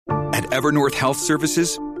At Evernorth Health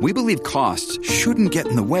Services, we believe costs shouldn't get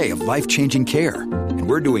in the way of life-changing care, and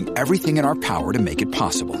we're doing everything in our power to make it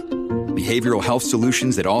possible. Behavioral health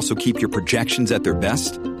solutions that also keep your projections at their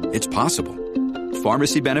best? It's possible.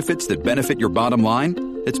 Pharmacy benefits that benefit your bottom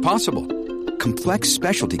line? It's possible. Complex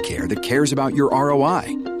specialty care that cares about your ROI?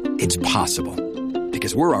 It's possible.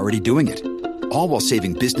 Because we're already doing it. All while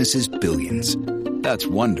saving businesses billions. That's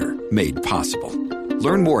Wonder made possible.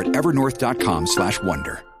 Learn more at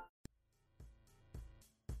evernorth.com/wonder.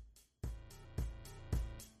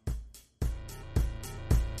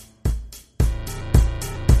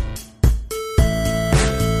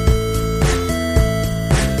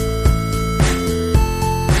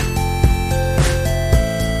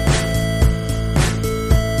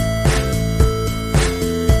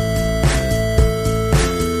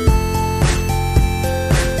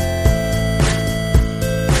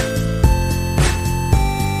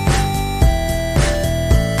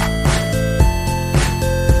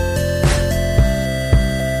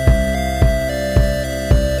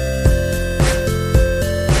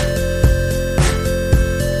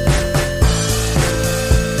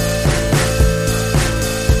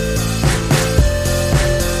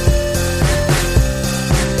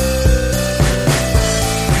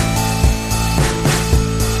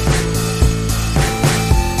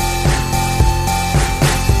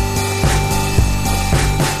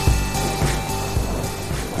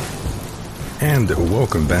 And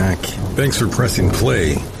welcome back. Thanks for pressing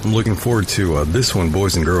play. I'm looking forward to this one,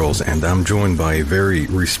 boys and girls, and I'm joined by a very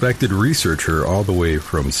respected researcher all the way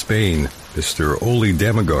from Spain, Mr. Oli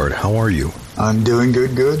Dammegard. How are you? I'm doing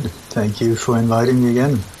good. Thank you for inviting me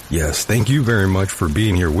again. Yes, thank you very much for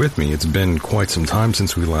being here with me. It's been quite some time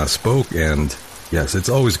since we last spoke, and yes, it's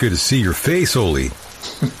always good to see your face, Oli.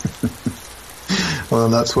 Well,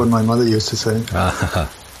 that's what my mother used to say.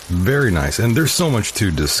 Very nice, and there's so much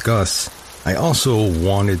to discuss. I also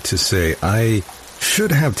wanted to say I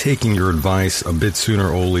should have taken your advice a bit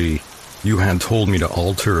sooner, Oli. You had told me to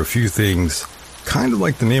alter a few things, kind of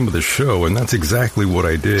like the name of the show, and that's exactly what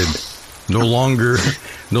I did. No longer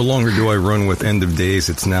do I run with End of Days.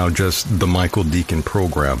 It's now just the Michael Decon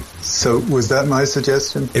program. So was that my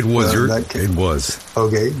suggestion? It was it was.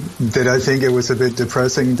 Okay. Did I think it was a bit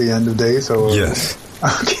depressing, the End of Days? Or? Yes.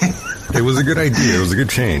 Okay. It was a good idea. It was a good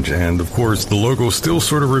change. And, of course, the logo still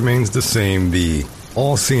sort of remains the same. The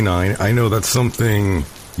all C9, I know that's something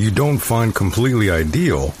you don't find completely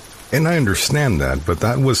ideal, and I understand that, but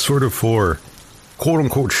that was sort of for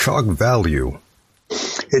quote-unquote shock value.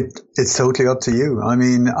 It's totally up to you. I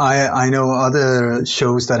mean, I know other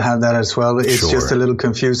shows that have that as well. It's just a little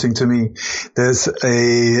confusing to me. There's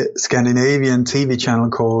a Scandinavian TV channel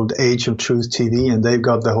called Age of Truth TV, and they've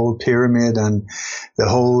got the whole pyramid and the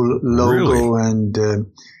whole logo, and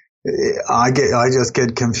I just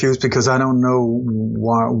get confused because I don't know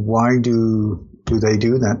why do they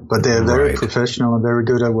do that, but they're very professional and very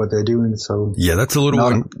good at what they're doing. So yeah, that's a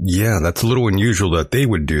little unusual that they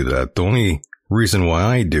would do that. The only reason why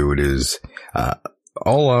I do it is,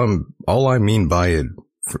 all I mean by it,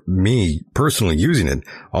 for me personally using it,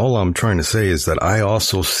 all I'm trying to say is that I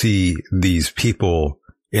also see these people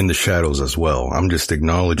in the shadows as well. I'm just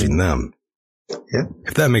acknowledging them. Yeah.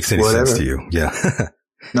 If that makes any sense to you. Yeah.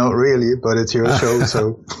 Not really, but it's your show,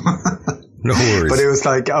 so. No worries. But it was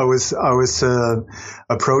like I was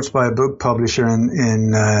approached by a book publisher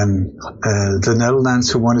in the Netherlands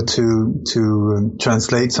who wanted to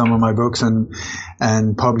translate some of my books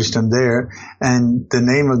and publish them there. And the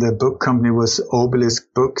name of the book company was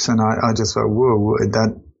Obelisk Books, and I just thought, whoa,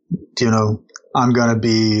 that I'm gonna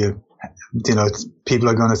be, people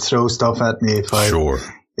are gonna throw stuff at me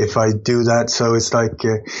if I do that. So it's like,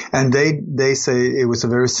 and they say it was a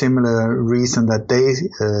very similar reason that they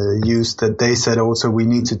used, that they said also we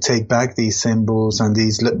need to take back these symbols and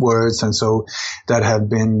these words and so that have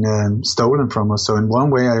been stolen from us. So in one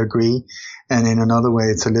way I agree, and in another way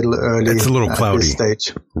it's a little early. It's a little cloudy. At this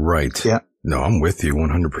stage. Right. Yeah. No, I'm with you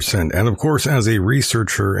 100%. And of course, as a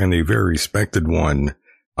researcher and a very respected one,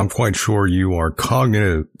 I'm quite sure you are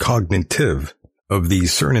cognitive of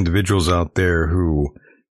these certain individuals out there who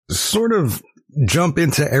sort of jump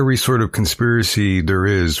into every sort of conspiracy there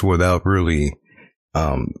is without really,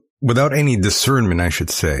 without any discernment, I should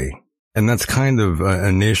say. And that's kind of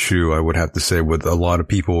an issue, I would have to say, with a lot of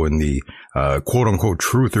people in the, quote unquote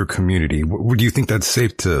truther community. Would you think that's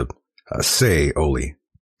safe to say, Oli?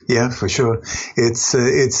 Yeah, for sure. It's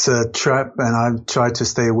a trap, and I've tried to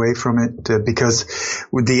stay away from it because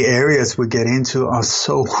with the areas we get into are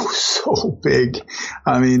so big.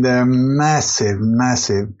 I mean, they're massive.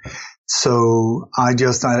 So I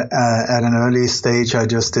just, at an early stage, I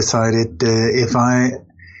just decided, if I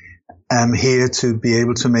am here to be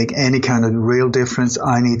able to make any kind of real difference.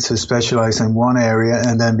 I need to specialize in one area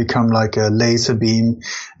and then become like a laser beam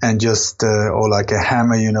and just, or like a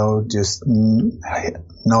hammer, just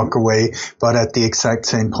knock away, but at the exact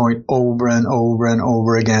same point over and over and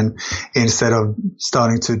over again, instead of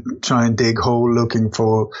starting to try and dig hole looking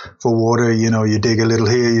for water. You dig a little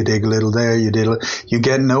here, you dig a little there, you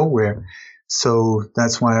get nowhere. So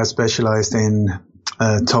that's why I specialized in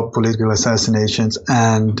top political assassinations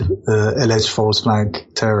and alleged false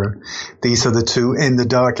flag terror. These are the two in the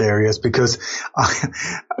dark areas, because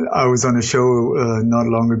I was on a show not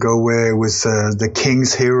long ago where it was the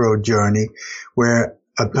King's hero journey, where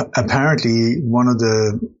apparently one of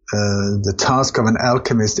the task of an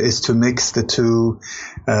alchemist is to mix the two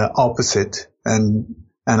opposite.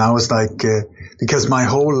 And I was like, because my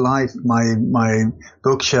whole life, my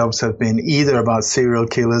bookshelves have been either about serial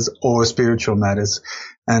killers or spiritual matters.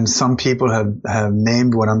 And some people have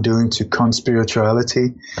named what I'm doing to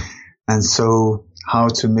conspirituality. And so how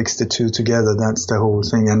to mix the two together, that's the whole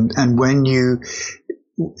thing. And when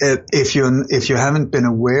if you haven't been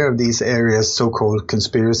aware of these areas, so-called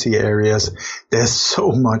conspiracy areas, there's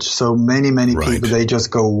so many Right. people, they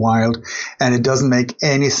just go wild, and it doesn't make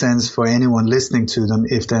any sense for anyone listening to them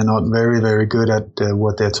if they're not very, very good at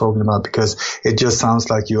what they're talking about, because it just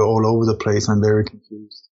sounds like you're all over the place. I'm very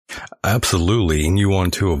confused. Absolutely. And you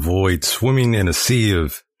want to avoid swimming in a sea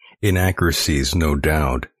of inaccuracies, no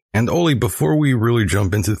doubt. And Oli, before we really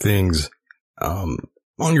jump into things,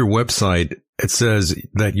 on your website, it says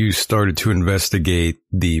that you started to investigate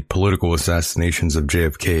the political assassinations of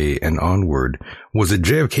JFK and onward. Was it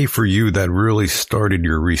JFK for you that really started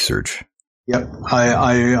your research? Yep.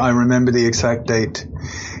 I remember the exact date.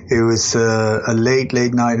 It was a late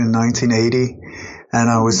night in 1980. And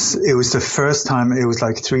it was the first time, it was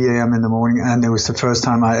like 3 a.m. in the morning, and it was the first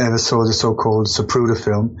time I ever saw the so-called Zapruder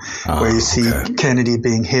film, where you see Kennedy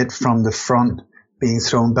being hit from the front, being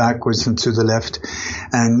thrown backwards and to the left.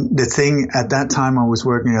 And the thing, at that time I was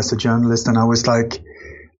working as a journalist, and I was like,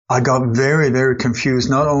 I got very, very confused,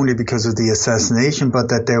 not only because of the assassination, but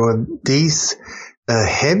that there were these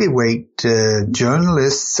heavyweight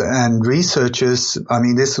journalists and researchers. I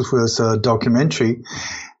mean, this was a documentary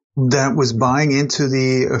that was buying into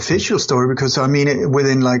the official story, because I mean,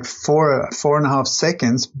 within like four and a half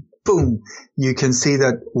seconds, boom, you can see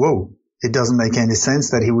that, whoa, it doesn't make any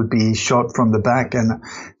sense that he would be shot from the back and,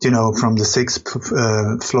 from the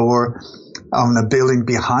 6th floor on a building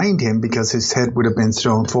behind him, because his head would have been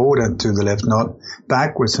thrown forward and to the left, not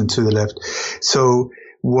backwards and to the left. So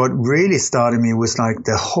what really started me was like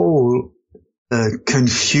the whole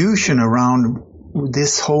confusion around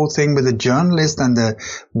this whole thing with the journalist, and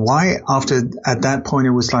why at that point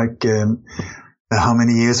it was like, how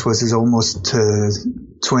many years was it? Almost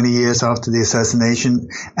 20 years after the assassination.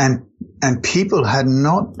 And people had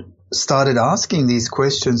not started asking these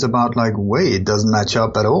questions about like, wait, it doesn't match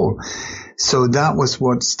up at all. So that was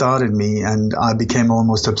what started me, and I became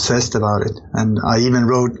almost obsessed about it. And I even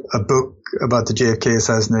wrote a book about the JFK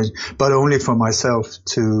assassination, but only for myself,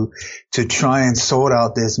 to try and sort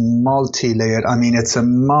out this multi-layered. I mean, it's a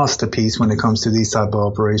masterpiece when it comes to these type of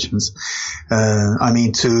operations. I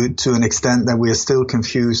mean, to an extent that we are still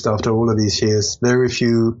confused after all of these years. Very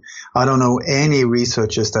few, I don't know any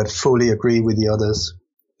researchers that fully agree with the others.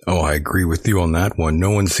 Oh, I agree with you on that one. No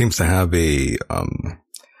one seems to have a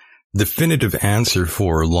definitive answer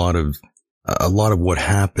for a lot of what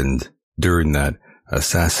happened during that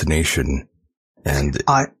assassination. And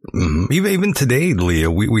even today, Leah,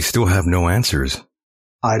 we still have no answers.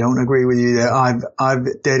 I don't agree with you there. I've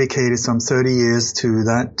dedicated some 30 years to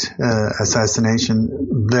that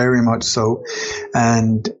assassination, very much so.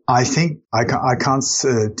 And I think I can't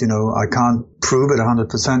prove it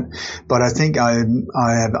 100%, but I think I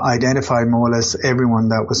have identified more or less everyone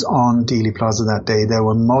that was on Dealey Plaza that day. There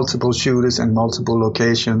were multiple shooters and multiple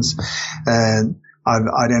locations, and I've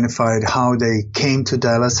identified how they came to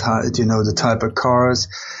Dallas, the type of cars,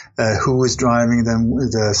 who was driving them,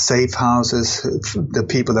 the safe houses, the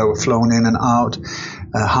people that were flown in and out,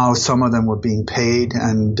 how some of them were being paid.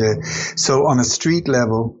 And so on a street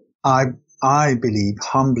level, I believe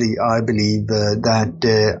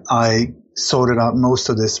that I sorted out most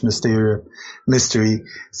of this mystery,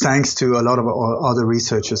 thanks to a lot of other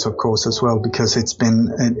researchers, of course, as well, because it's been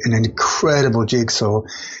an incredible jigsaw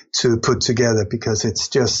to put together, because it's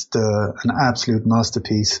just an absolute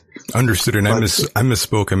masterpiece. Understood. And I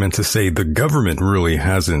misspoke. I meant to say the government really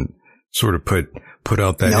hasn't sort of put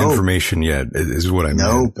out that information yet, is what I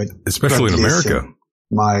meant. But especially in America.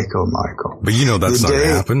 Michael. But that's not going to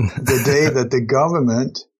happen. The day that the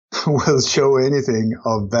government will show anything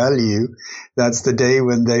of value, that's the day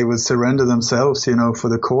when they will surrender themselves, for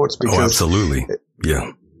the courts. Because, absolutely.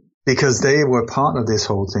 Yeah. Because they were part of this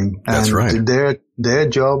whole thing. And that's right. Their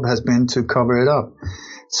job has been to cover it up.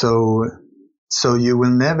 So you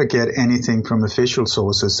will never get anything from official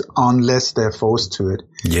sources unless they're forced to it.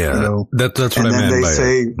 Yeah, that's what I meant by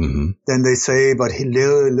it. Then they say, but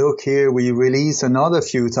look here, we release another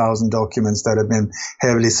few thousand documents that have been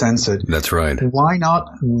heavily censored. That's right. Why not?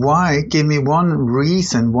 Why? Give me one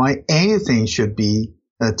reason why anything should be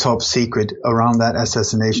top secret around that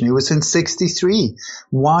assassination. It was in 1963.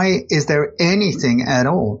 Why is there anything at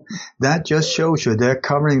all? That just shows you they're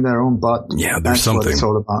covering their own butt. Yeah, there's That's something. What it's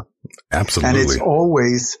all about. Absolutely. And it's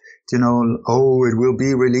always, it will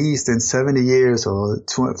be released in 70 years or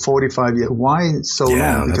 45 years. Why so long?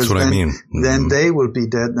 Yeah, that's what I mean. Then they will be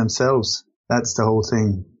dead themselves. That's the whole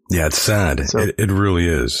thing. Yeah, it's sad. So, it really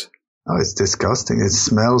is. Oh, it's disgusting. It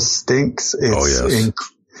smells, stinks. Yes.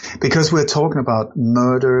 Because we're talking about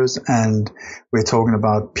murders and we're talking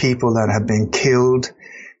about people that have been killed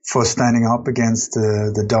for standing up against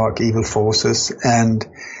the dark evil forces. And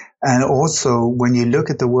also when you look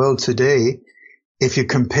at the world today, if you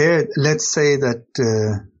compare, let's say that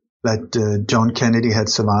John Kennedy had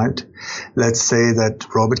survived. Let's say that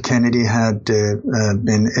Robert Kennedy had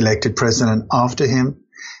been elected president after him.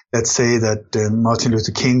 Let's say that Martin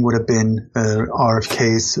Luther King would have been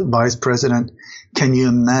RFK's vice president. Can you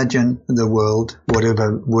imagine the world would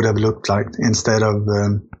have looked like instead of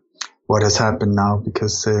what has happened now?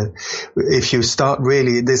 Because if you start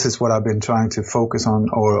really, this is what I've been trying to focus on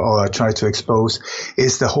or I try to expose,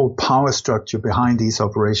 is the whole power structure behind these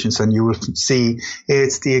operations. And you will see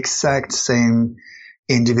it's the exact same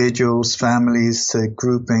individuals, families,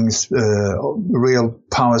 groupings, real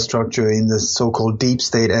power structure in the so-called deep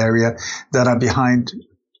state area that are behind,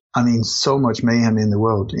 so much mayhem in the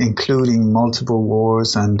world, including multiple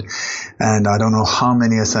wars and I don't know how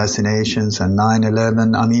many assassinations and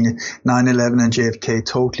 9/11. 9/11 and JFK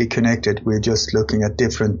totally connected. We're just looking at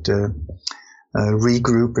different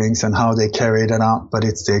regroupings and how they carried it out, but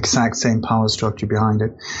it's the exact same power structure behind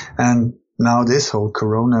it. And now this whole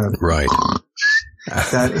corona. Right.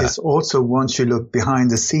 That is also, once you look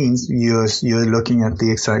behind the scenes, you're looking at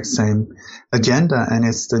the exact same agenda, and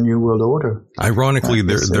it's the New World Order. Ironically,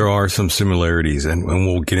 there are some similarities, and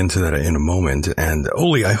we'll get into that in a moment. And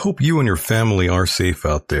Oli, I hope you and your family are safe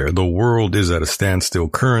out there. The world is at a standstill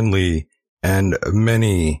currently, and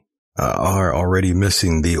many are already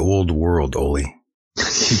missing the old world, Oli.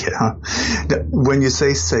 Yeah. When you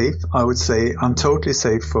say safe, I would say I'm totally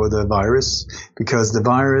safe for the virus, because the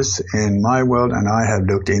virus in my world, and I have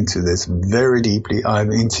looked into this very deeply. I've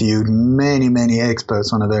interviewed many, many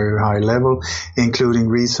experts on a very high level, including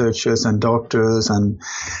researchers and doctors and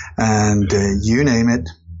you name it.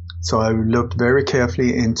 So I looked very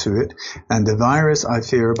carefully into it, and the virus I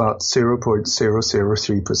fear about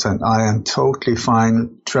 0.003%. I am totally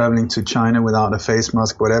fine traveling to China without a face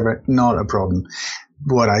mask, whatever, not a problem.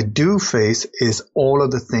 What I do face is all of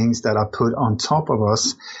the things that are put on top of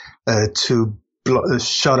us to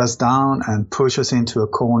shut us down and push us into a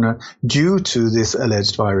corner due to this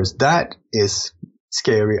alleged virus. That is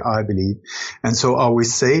scary, I believe. And so are we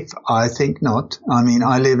safe? I think not.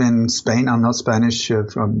 I live in Spain. I'm not Spanish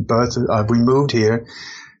from birth. We moved here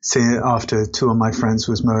after two of my friends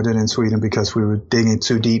was murdered in Sweden because we were digging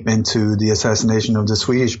too deep into the assassination of the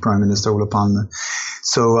Swedish Prime Minister Olof Palme.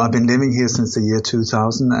 So I've been living here since the year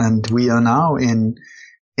 2000, and we are now in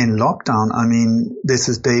lockdown. This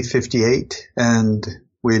is day 58, and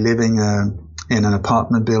we're living in an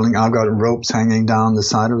apartment building. I've got ropes hanging down the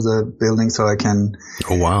side of the building so I can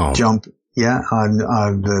jump. Yeah,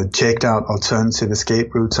 I've checked out alternative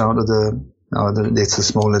escape routes out of it's a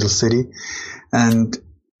small little city. And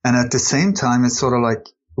at the same time, it's sort of like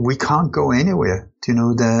we can't go anywhere.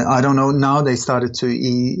 I don't know. Now they started to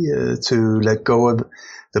let go of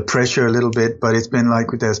the pressure a little bit, but it's been like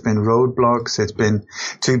there's been roadblocks. It's been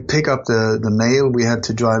to pick up the mail. We had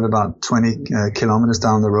to drive about 20 kilometers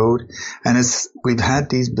down the road, and we've had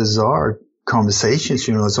these bizarre conversations.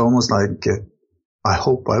 It's almost like I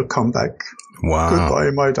hope I'll come back. Wow.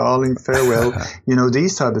 Goodbye, my darling. Farewell.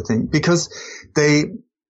 These type of things, because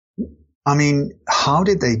how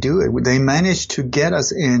did they do it? They managed to get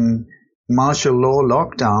us in martial law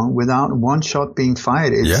lockdown without one shot being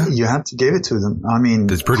fired. You have to give it to them.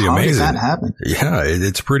 It's pretty amazing. How did that happen? Yeah,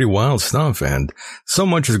 it's pretty wild stuff. And so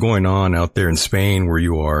much is going on out there in Spain where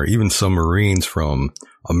you are. Even some Marines from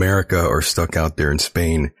America are stuck out there in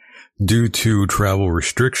Spain due to travel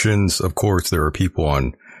restrictions. Of course, there are people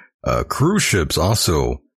on cruise ships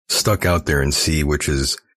also stuck out there in sea, which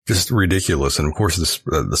is just ridiculous. And of course,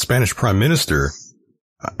 the Spanish Prime Minister,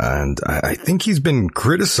 and I think he's been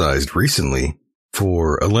criticized recently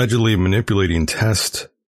for allegedly manipulating test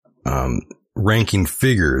ranking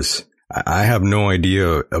figures. I have no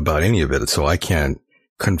idea about any of it, so I can't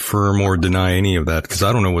confirm or deny any of that because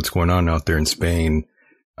I don't know what's going on out there in Spain.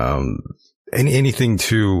 Anything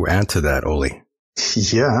to add to that, Oli?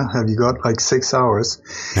 Yeah, have you got like 6 hours?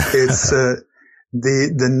 It's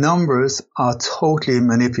the numbers are totally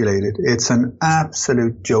manipulated. It's an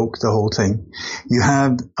absolute joke, the whole thing. You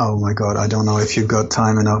have, oh my God, I don't know if you've got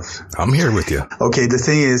time enough. I'm here with you. Okay, the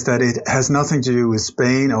thing is that it has nothing to do with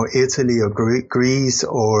Spain or Italy or Greece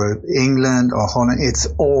or England or Holland. It's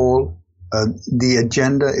all the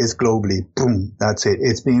agenda is globally. Boom. That's it.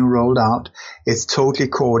 It's being rolled out. It's totally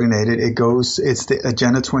coordinated. It's the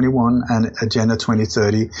Agenda 21 and Agenda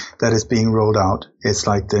 2030 that is being rolled out. It's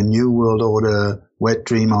like the New World Order wet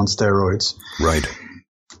dream on steroids. Right.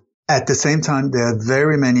 At the same time, there are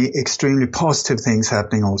very many extremely positive things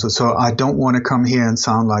happening also. So I don't want to come here and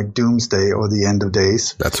sound like doomsday or the end of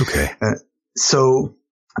days. That's okay.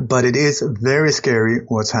 But it is very scary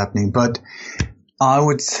what's happening. But I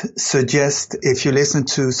would suggest if you listen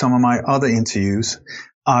to some of my other interviews,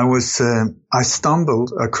 I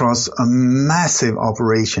stumbled across a massive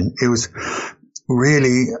operation. It was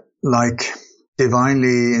really like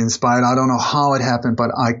divinely inspired. I don't know how it happened,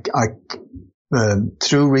 but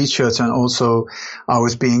through research and also I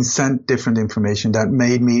was being sent different information that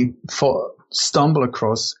made me stumble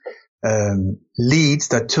across leads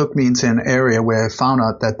that took me into an area where I found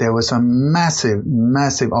out that there was a massive,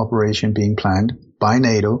 massive operation being planned by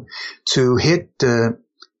NATO to hit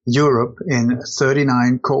Europe in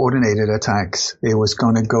 39 coordinated attacks. It was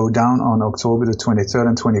going to go down on October the 23rd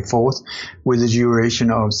and 24th with a duration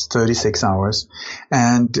of 36 hours.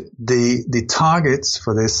 And the targets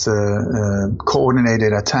for this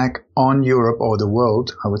coordinated attack on Europe or the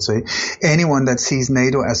world, I would say, anyone that sees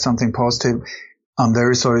NATO as something positive, I'm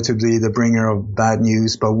very sorry to be the bringer of bad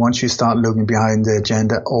news, but once you start looking behind the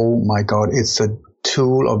agenda, oh my God, it's a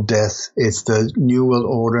tool of death. It's the New World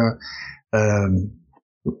Order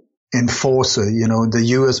enforcer, the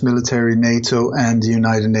U.S. military, NATO, and the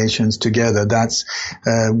United Nations together. That's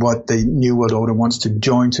what the New World Order wants to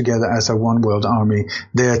join together as a one world army,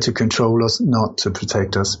 there to control us, not to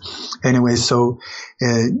protect us. Anyway, so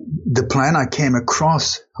the plan I came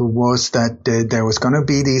across was that there was going to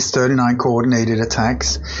be these 39 coordinated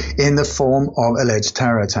attacks in the form of alleged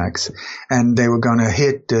terror attacks. And they were going to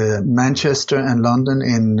hit Manchester and London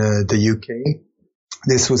in the UK.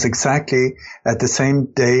 This was exactly at the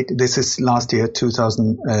same date. This is last year,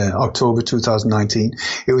 October 2019.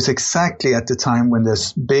 It was exactly at the time when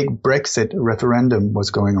this big Brexit referendum was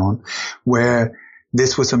going on, where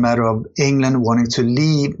this was a matter of England wanting to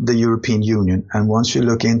leave the European Union. And once you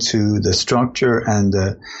look into the structure and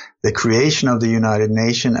the creation of the United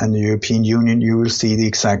Nations and the European Union, you will see the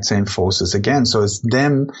exact same forces again. So it's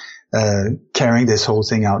them carrying this whole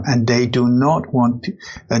thing out. And they do not want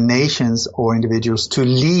nations or individuals to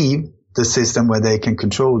leave the system where they can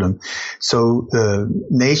control them. So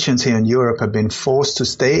nations here in Europe have been forced to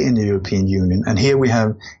stay in the European Union. And here we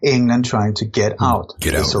have England trying to get out,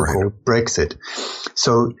 the so-called right. Brexit.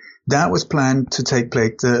 So that was planned to take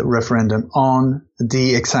place, the referendum, on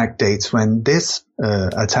the exact dates when this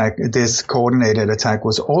this coordinated attack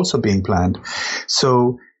was also being planned.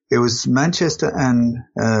 So it was Manchester and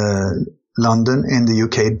London in the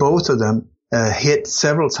UK. Both of them hit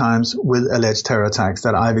several times with alleged terror attacks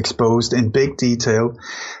that I've exposed in big detail,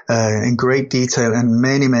 in great detail, and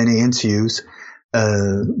many, many interviews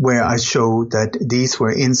where I show that these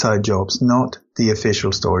were inside jobs, not the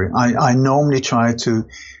official story. I normally try to,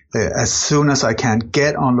 as soon as I can,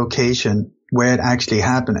 get on location where it actually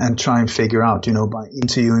happened and try and figure out, by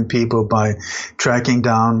interviewing people, by tracking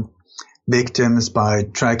down victims, by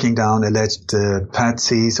tracking down alleged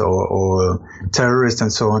patsies or terrorists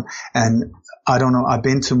and so on. And I don't know, I've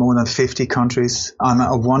been to more than 50 countries. I'm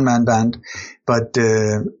a one-man band, but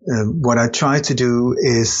what I try to do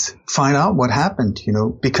is find out what happened,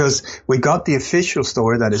 because we got the official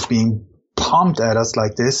story that is being pumped at us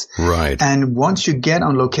like this. Right. And once you get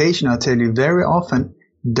on location, I'll tell you, very often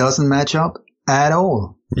doesn't match up at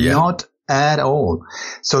all. Yeah. Not at all.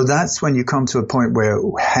 So that's when you come to a point where,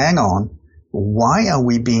 hang on, why are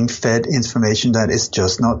we being fed information that is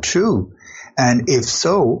just not true? And if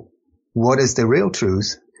so, what is the real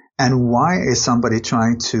truth? And why is somebody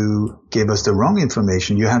trying to give us the wrong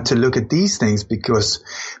information? You have to look at these things because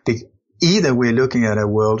either we're looking at a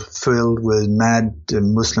world filled with mad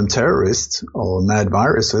Muslim terrorists or mad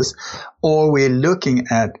viruses, or we're looking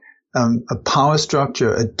at a power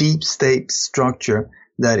structure, a deep state structure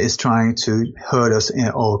that is trying to hurt us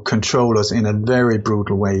or control us in a very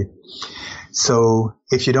brutal way. So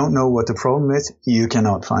if you don't know what the problem is, you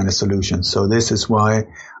cannot find a solution. So this is why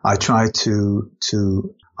I try to,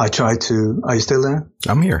 are you still there?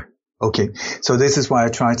 I'm here. Okay. So this is why I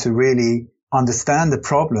try to really understand the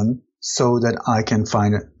problem so that I can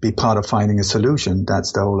be part of finding a solution.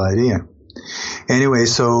 That's the whole idea. Anyway,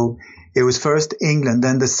 so it was first England,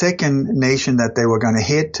 then the second nation that they were going to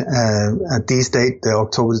hit at these dates, the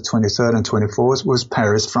October the 23rd and 24th, was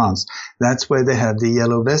Paris, France. That's where they have the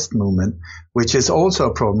Yellow Vest movement, which is also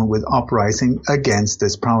a problem with uprising against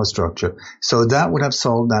this power structure. So that would have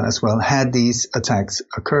solved that as well had these attacks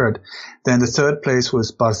occurred. Then the third place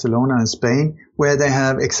was Barcelona in Spain, where they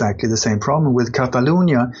have exactly the same problem with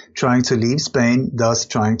Catalonia trying to leave Spain, thus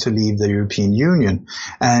trying to leave the European Union.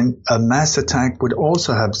 And a mass attack would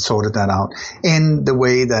also have sorted that out in the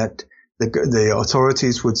way that the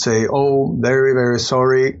authorities would say, oh, very, very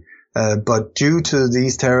sorry, but due to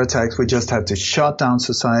these terror attacks, we just have to shut down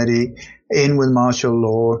society, in with martial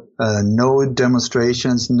law, no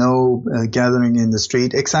demonstrations, no gathering in the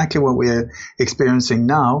street, exactly what we're experiencing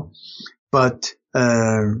now. But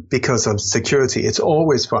because of security, it's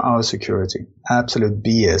always for our security. Absolute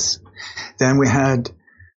BS. Then we had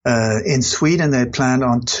in Sweden, they planned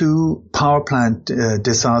on 2 power plant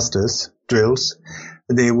disasters, drills.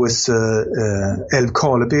 There was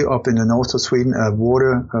Älvkarleby up in the north of Sweden, a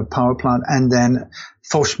water power plant, and then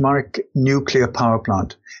Forsmark nuclear power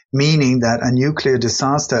plant, meaning that a nuclear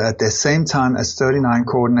disaster at the same time as 39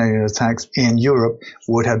 coordinated attacks in Europe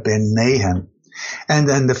would have been mayhem. And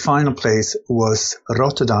then the final place was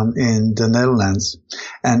Rotterdam in the Netherlands.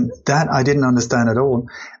 And that I didn't understand at all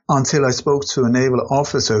until I spoke to a naval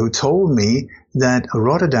officer who told me that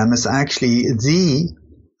Rotterdam is actually the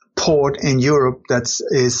port in Europe that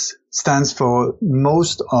stands for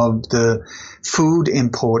most of the food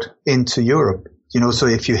import into Europe. You know, so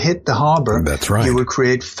if you hit the harbor, that's right, you will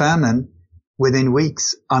create famine within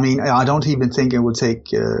weeks. I mean, I don't even think it would take,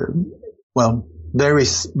 very,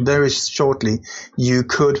 very shortly, you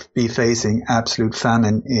could be facing absolute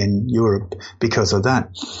famine in Europe because of that.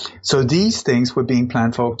 So these things were being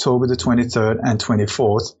planned for October the 23rd and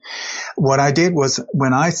 24th. What I did was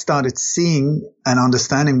when I started seeing and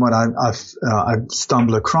understanding what I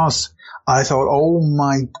stumbled across, I thought, oh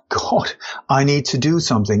my God, I need to do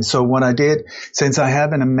something. So what I did, since I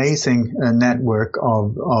have an amazing network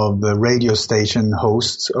of radio station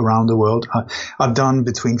hosts around the world, I've done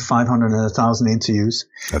between 500 and 1,000 interviews.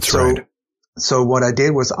 That's right. So what I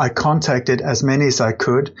did was I contacted as many as I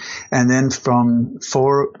could. And then from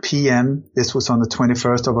 4 p.m., this was on the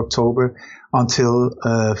 21st of October, until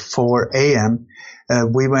 4 a.m.,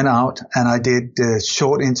 we went out and I did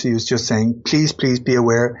short interviews just saying, please be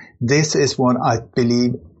aware, this is what I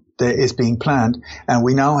believe that is being planned. And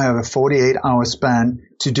we now have a 48-hour span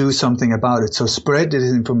to do something about it. So spread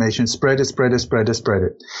this information, spread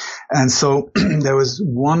it. And so there was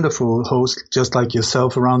wonderful hosts just like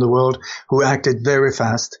yourself around the world who acted very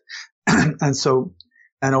fast.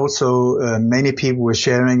 And also many people were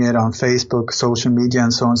sharing it on Facebook, social media,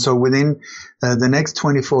 and so on. So within the next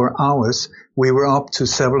 24 hours, we were up to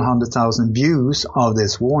several 100,000 views of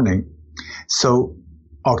this warning. So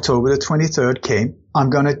October the 23rd came. I'm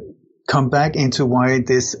going to come back into why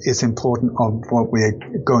this is important of what we're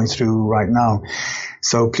going through right now.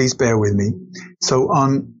 So please bear with me. So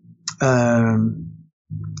on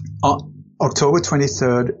October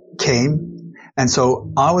 23rd came. And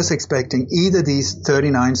so I was expecting either these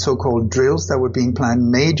 39 so-called drills that were being planned,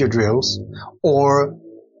 major drills, or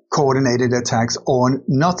coordinated attacks, or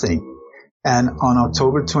nothing. And on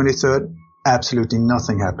October 23rd, absolutely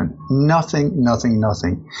nothing happened. Nothing.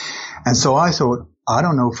 And so I thought, I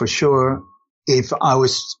don't know for sure if I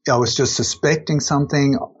was just suspecting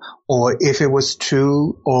something, or if it was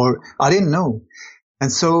true, or I didn't know.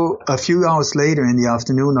 And so a few hours later in the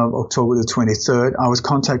afternoon of October the 23rd, I was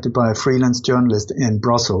contacted by a freelance journalist in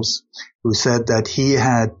Brussels who said that he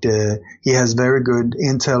has very good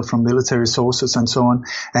intel from military sources and so on.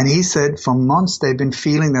 And he said for months they've been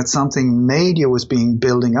feeling that something major was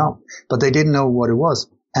building up, but they didn't know what it was.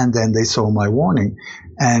 And then they saw my warning.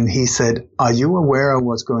 And he said, are you aware of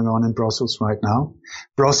what's going on in Brussels right now?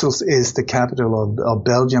 Brussels is the capital of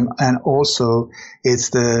Belgium, and also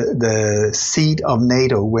it's the seat of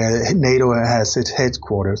NATO, where NATO has its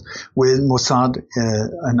headquarters, with Mossad,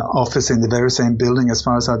 an office in the very same building, as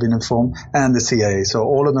far as I've been informed, and the CIA. So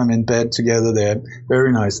all of them in bed together there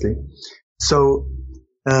very nicely. So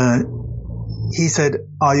he said,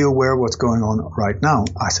 are you aware of what's going on right now?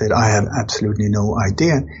 I said, I have absolutely no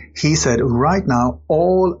idea. He said, right now,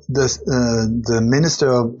 all the Minister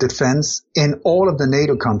of Defense in all of the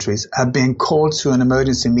NATO countries have been called to an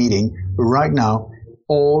emergency meeting right now,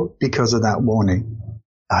 all because of that warning.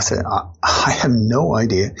 I said, I have no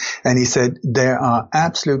idea. And he said, there are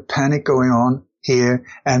absolute panic going on here,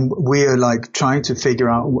 and we are like trying to figure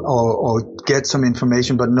out or get some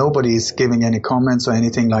information, but nobody is giving any comments or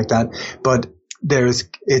anything like that. But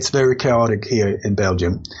it's very chaotic here in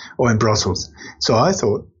Belgium or in Brussels. So I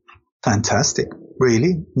thought, fantastic,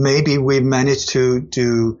 really? Maybe we've managed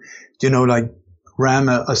to like ram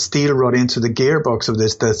a steel rod into the gearbox of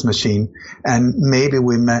this death machine, and maybe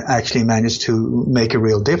we actually managed to make a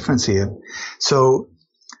real difference here. So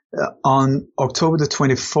on October the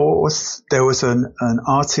 24th, there was an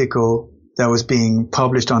article that was being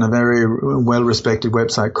published on a very well-respected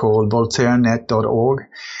website called voltairenet.org,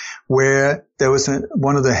 where there was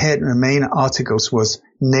one of the main articles was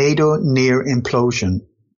NATO near implosion,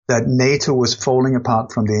 that NATO was falling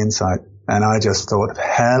apart from the inside. And I just thought,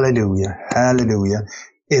 hallelujah, hallelujah.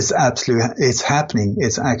 It's happening.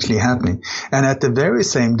 It's actually happening. And at the very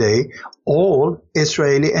same day, all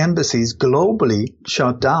Israeli embassies globally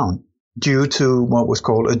shut down due to what was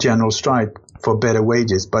called a general strike for better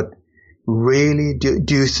wages. But really, do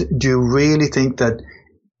you really think that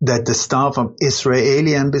the staff of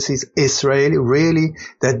Israeli embassies,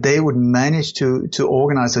 that they would manage to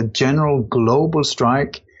organize a general global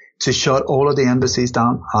strike to shut all of the embassies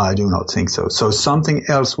down? I do not think so. So something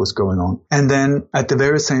else was going on. And then at the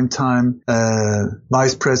very same time,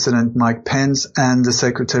 Vice President Mike Pence and the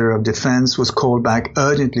Secretary of Defense was called back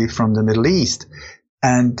urgently from the Middle East.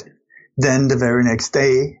 And then the very next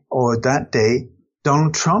day, or that day,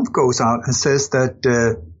 Donald Trump goes out and says that,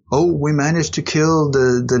 we managed to kill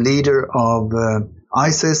the leader of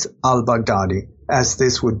ISIS, al-Baghdadi, as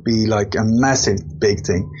this would be like a massive big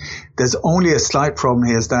thing. There's only a slight problem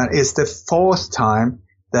here, is that it's the fourth time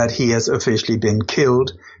that he has officially been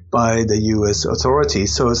killed by the U.S.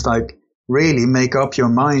 authorities. So it's like, really make up your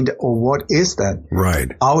mind, or what is that?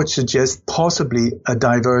 Right. I would suggest possibly a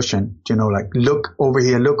diversion, like look over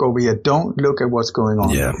here, don't look at what's going on.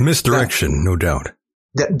 Yeah, misdirection, no doubt.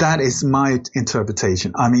 That is my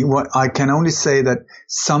interpretation. I mean, what I can only say that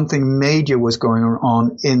something major was going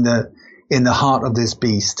on in the heart of this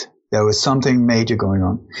beast. There was something major going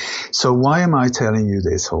on. So why am I telling you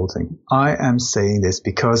this whole thing? I am saying this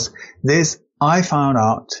because I found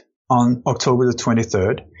out on October the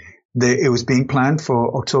 23rd. It was being planned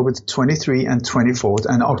for October the 23rd and 24th,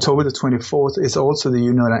 and October the 24th is also the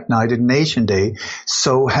United Nations Day.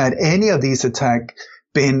 So had any of these attacks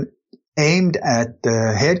been aimed at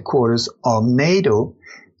the headquarters of NATO,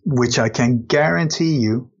 which I can guarantee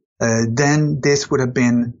you, then this would have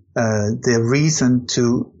been the reason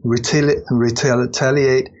to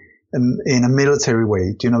retaliate in a military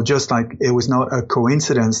way. Just like it was not a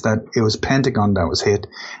coincidence that it was Pentagon that was hit,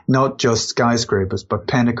 not just skyscrapers, but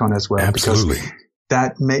Pentagon as well. Absolutely. Because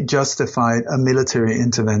that justified a military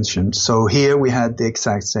intervention. So here we had the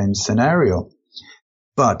exact same scenario.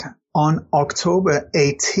 But on October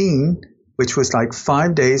 18, which was like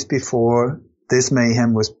 5 days before this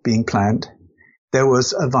mayhem was being planned, there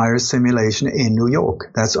was a virus simulation in New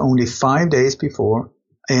York. That's only 5 days before,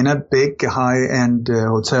 in a big high-end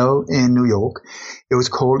hotel in New York. It was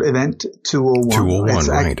called Event 201. 201,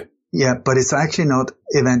 right. Yeah, but it's actually not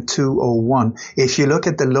Event 201. If you look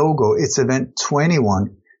at the logo, it's Event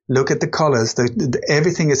 21. Look at the colors.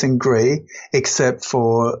 Everything is in gray except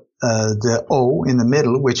for the O in the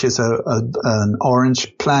middle, which is an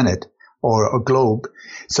orange planet or a globe.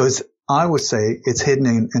 So I would say it's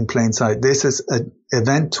hidden in plain sight. This is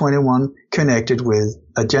Event 21 connected with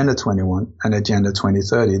Agenda 21 and Agenda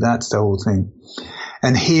 2030. That's the whole thing.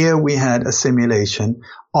 And here we had a simulation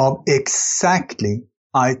of exactly,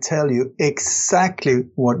 I tell you, exactly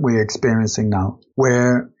what we're experiencing now,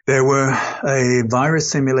 where there were a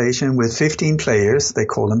virus simulation with 15 players, they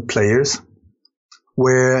call them players,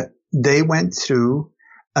 where they went through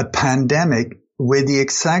a pandemic with the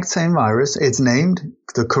exact same virus. It's named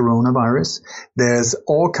the coronavirus. There's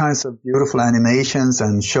all kinds of beautiful animations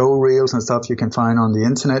and show reels and stuff you can find on the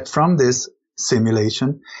internet from this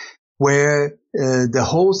simulation, where the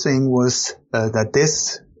whole thing was that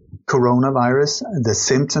this coronavirus, the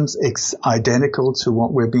symptoms identical to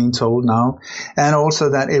what we're being told now, and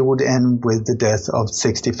also that it would end with the death of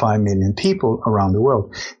 65 million people around the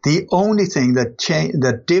world. The only thing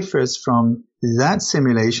that differs from that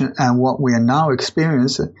simulation and what we are now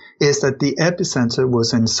experiencing is that the epicenter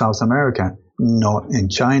was in South America, not in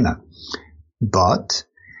China. But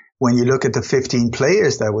when you look at the 15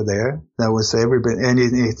 players that were there, that was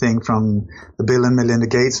anything from the Bill and Melinda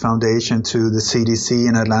Gates Foundation to the CDC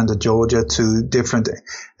in Atlanta, Georgia, to different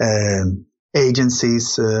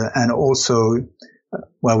agencies, and also,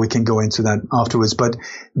 well, we can go into that afterwards. But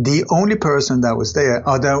the only person that was there,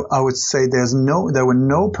 although I would say there were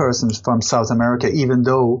no persons from South America, even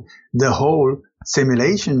though the whole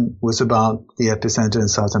simulation was about the epicenter in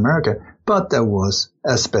South America. But there was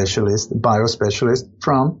a biospecialist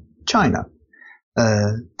from China,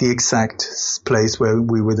 the exact place where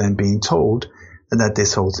we were then being told that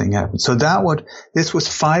this whole thing happened. So this was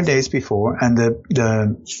 5 days before, and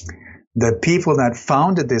the people that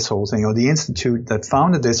founded this whole thing, or the institute that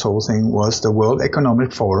founded this whole thing, was the World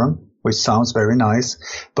Economic Forum, which sounds very nice.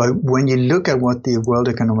 But when you look at what the World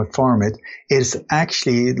Economic Forum is, it's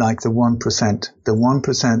actually like the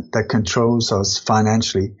 1% that controls us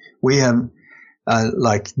financially. We have,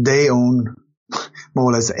 they own more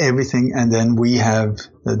or less everything, and then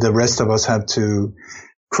the rest of us have to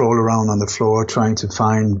crawl around on the floor trying to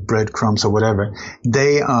find breadcrumbs or whatever.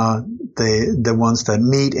 They are the ones that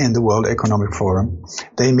meet in the World Economic Forum.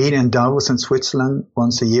 They meet in Davos in Switzerland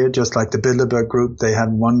once a year, just like the Bilderberg Group. They have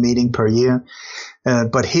one meeting per year.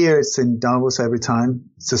 But here it's in Davos every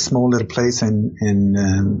time. It's a small little place in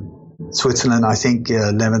Switzerland. I think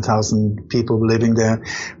 11,000 people living there.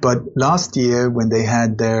 But last year when they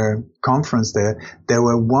had their conference there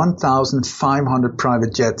were 1,500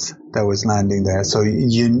 private jets that was landing there. So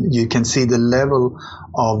you can see the level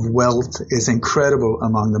of wealth is incredible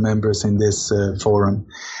among the members in this forum.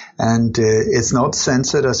 And it's not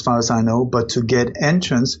censored as far as I know, but to get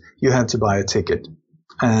entrance, you have to buy a ticket.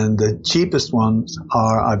 And the cheapest ones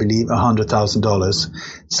are, I believe, $100,000.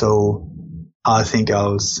 So I think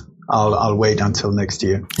I'll wait until next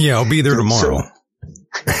year. Yeah, I'll be there tomorrow.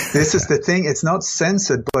 This is the thing. It's not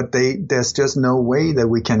censored, but there's just no way that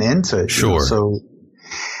we can enter. Sure.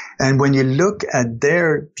 And when you look at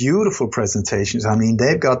their beautiful presentations, I mean,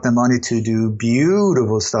 they've got the money to do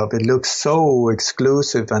beautiful stuff. It looks so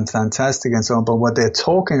exclusive and fantastic and so on. But what they're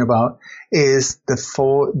talking about is the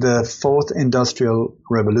fourth industrial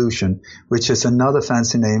revolution, which is another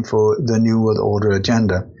fancy name for the New World Order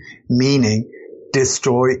agenda, meaning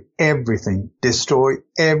destroy everything. And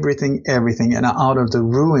out of the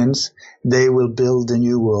ruins, they will build a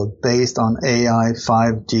new world based on AI,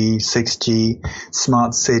 5G, 6G,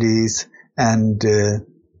 smart cities, and a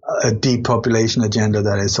depopulation agenda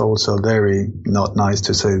that is also very not nice,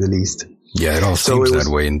 to say the least. Yeah, it all seems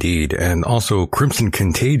that way indeed. And also Crimson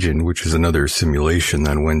Contagion, which is another simulation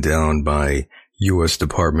that went down by U.S.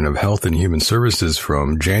 Department of Health and Human Services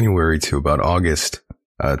from January to about August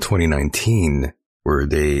 2019. Where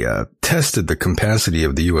they tested the capacity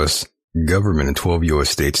of the U.S. government in 12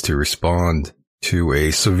 U.S. states to respond to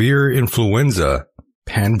a severe influenza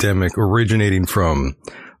pandemic originating from,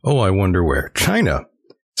 I wonder where, China.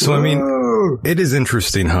 So, I mean, it is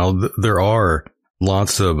interesting how there are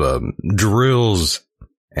lots of drills,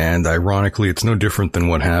 and ironically, it's no different than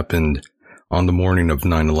what happened on the morning of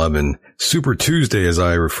 9/11, Super Tuesday, as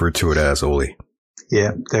I refer to it as, Oli.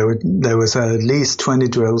 Yeah, there was at least 20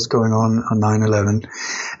 drills going on 9/11,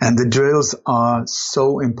 and the drills are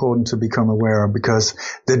so important to become aware of because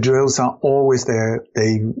the drills are always there.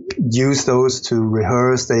 They use those to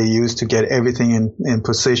rehearse. They use to get everything in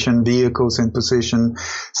position, vehicles in position,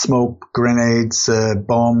 smoke grenades,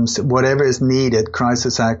 bombs, whatever is needed.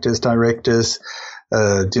 Crisis actors, directors,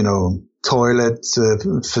 toilets,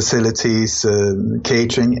 facilities,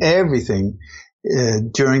 catering, everything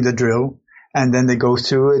during the drill. And then they go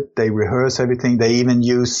through it. They rehearse everything. They even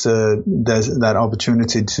use that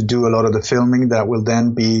opportunity to do a lot of the filming that will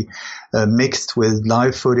then be mixed with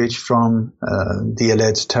live footage from the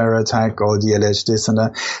alleged terror attack or the alleged this and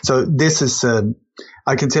that. So this is,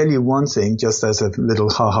 I can tell you one thing, just as a little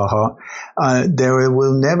there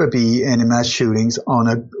will never be any mass shootings on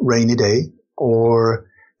a rainy day, or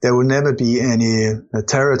there will never be any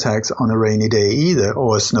terror attacks on a rainy day either,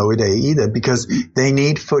 or a snowy day either, because they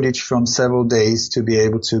need footage from several days to be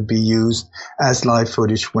able to be used as live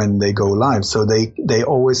footage when they go live. So they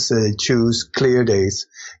always choose clear days,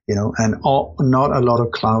 and not a lot of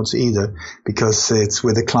clouds either, because it's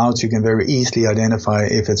with the clouds you can very easily identify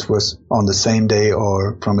if it was on the same day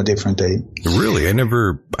or from a different day. Really? I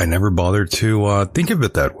never bothered to think of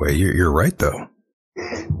it that way. You're right, though.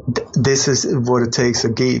 This is what it takes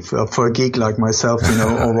for a geek like myself,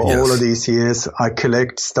 over Yes. all of these years. I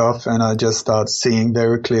collect stuff and I just start seeing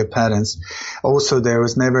very clear patterns. Also, there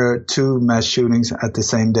was never 2 mass shootings at the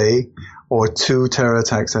same day or 2 terror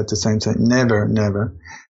attacks at the same time. Never.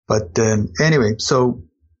 But anyway, so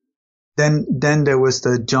Then there was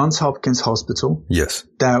the Johns Hopkins Hospital. Yes.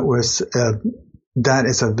 That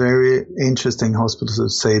is a very interesting hospital, to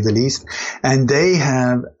say the least. And they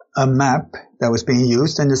have a map that was being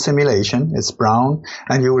used in the simulation. It's brown,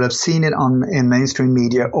 and you will have seen it in mainstream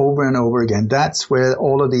media over and over again. That's where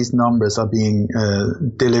all of these numbers are being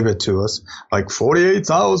delivered to us, like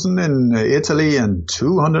 48,000 in Italy and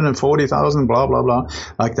 240,000, blah, blah, blah,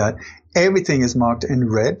 like that. Everything is marked in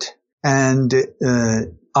red. And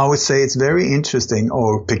I would say it's very interesting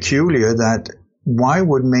or peculiar that why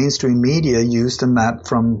would mainstream media use the map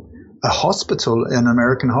from a hospital, an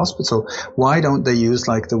American hospital? Why don't they use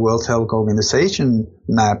like the World Health Organization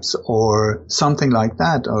maps or something like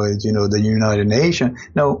that, or, the United Nations?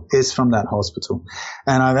 No, it's from that hospital.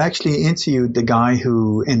 And I've actually interviewed the guy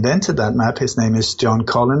who invented that map. His name is John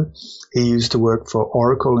Cullen. He used to work for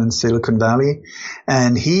Oracle in Silicon Valley.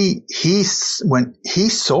 And when he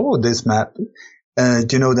saw this map,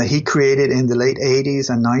 that he created in the late 80s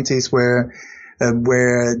and 90s, where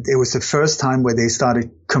it was the first time where they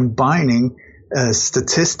started combining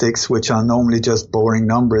statistics, which are normally just boring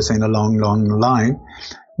numbers in a long, long line,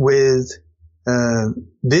 with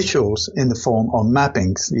visuals in the form of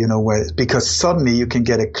mappings, because suddenly you can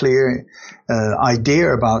get a clear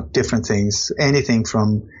idea about different things, anything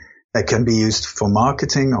from that can be used for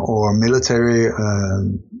marketing or military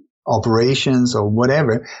operations or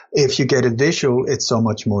whatever. If you get a visual, it's so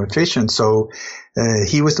much more efficient. So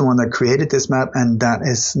he was the one that created this map, and that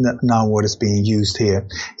is now what is being used here.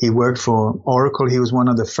 He worked for Oracle. He was one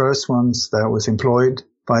of the first ones that was employed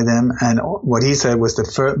by them, and what he said was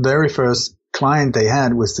the very first client they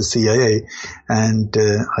had was the CIA, and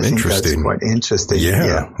I think that's quite interesting.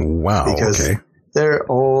 Yeah. Wow. Because they're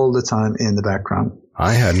all the time in the background.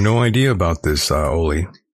 I had no idea about this, Oli.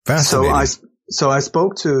 Fascinating. So I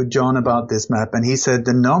spoke to John about this map, and he said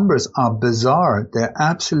the numbers are bizarre. They're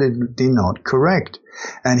absolutely not correct.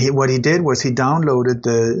 And what he did was he downloaded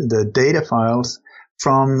the data files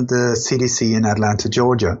from the CDC in Atlanta,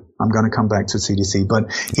 Georgia. I'm going to come back to CDC, but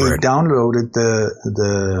he downloaded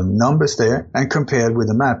the numbers there and compared with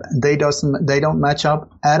the map. They don't match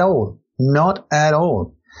up at all. Not at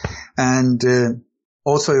all. And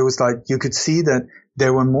also it was like you could see that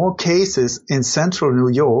there were more cases in central New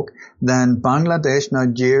York than Bangladesh,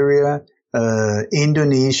 Nigeria,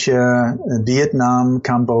 Indonesia, Vietnam,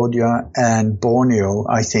 Cambodia, and Borneo,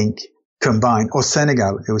 I think, combined, or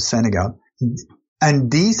Senegal. It was Senegal. And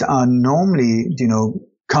these are normally,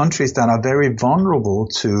 countries that are very vulnerable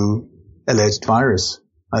to alleged virus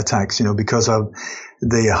attacks, because of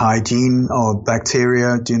the hygiene or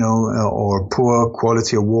bacteria, or poor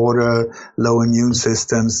quality of water, low immune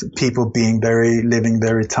systems, people living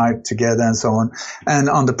very tight together and so on, and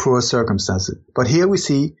under poor circumstances. But here we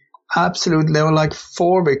see there were like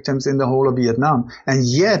 4 victims in the whole of Vietnam, and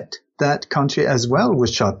yet that country as well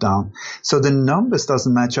was shut down. So the numbers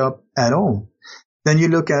doesn't match up at all. Then you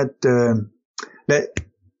look at,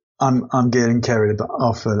 I'm getting carried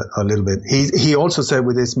off a little bit. He also said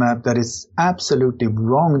with this map that it's absolutely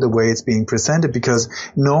wrong the way it's being presented, because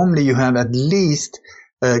normally you have at least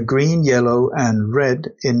green, yellow, and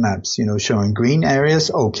red in maps, showing green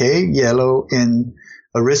areas, okay, yellow in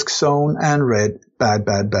a risk zone, and red, bad,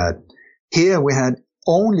 bad, bad. Here we had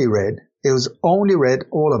only red. It was only red,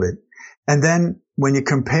 all of it. And then when you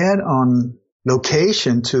compared on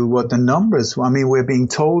location to what the numbers, we're being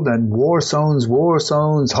told that war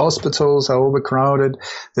zones, hospitals are overcrowded,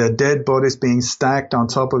 there are dead bodies being stacked on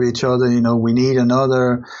top of each other. We need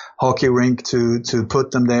another hockey rink to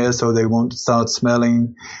put them there so they won't start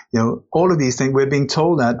smelling. All of these things, we're being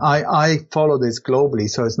told that. I follow this globally,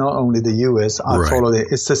 so it's not only the US. I follow it.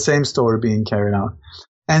 It's the same story being carried out.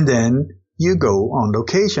 And then you go on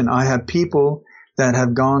location. I have people that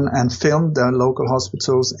have gone and filmed their local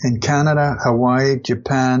hospitals in Canada, Hawaii,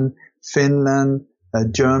 Japan, Finland,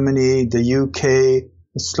 Germany, the UK,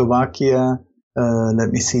 Slovakia, let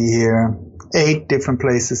me see here, 8 different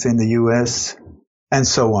places in the US, and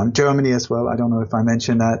so on. Germany as well. I don't know if I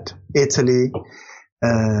mentioned that. Italy,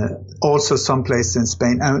 also some places in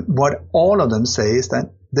Spain. And what all of them say is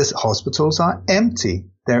that these hospitals are empty.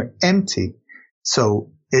 They're empty.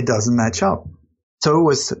 So it doesn't match up. So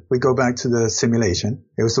we go back to the simulation.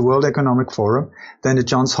 It was the World Economic Forum, then the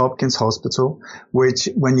Johns Hopkins Hospital, which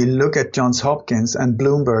when you look at Johns Hopkins and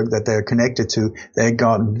Bloomberg that they're connected to, they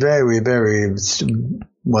got very, very,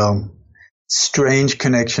 strange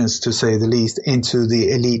connections, to say the least, into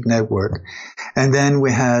the elite network. And then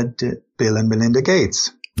we had Bill and Melinda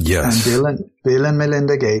Gates. Yes. And Bill and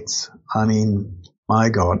Melinda Gates, my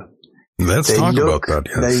God. Let's talk about that,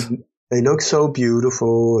 yes. They look so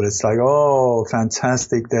beautiful. It's like, oh,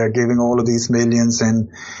 fantastic. They're giving all of these millions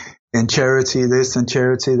in charity this and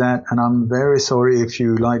charity that. And I'm very sorry if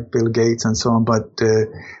you like Bill Gates and so on, but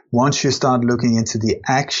once you start looking into the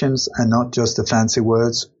actions and not just the fancy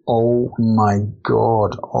words, oh my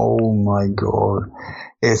God,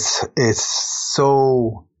 it's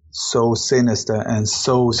so sinister and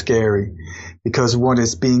so scary, because what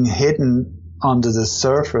is being hidden under the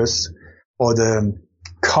surface or the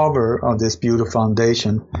cover of this beautiful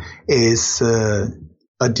foundation is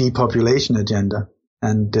a depopulation agenda.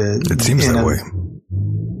 And it seems that way.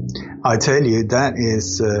 I tell you, that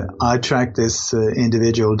is, I tracked this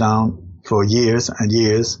individual down for years and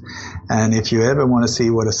years. And if you ever want to see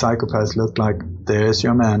what a psychopath looked like, there's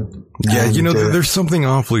your man. Yeah, and, there's something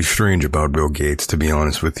awfully strange about Bill Gates, to be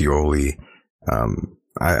honest with you, Oli.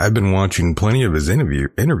 I've been watching plenty of his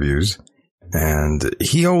interviews, and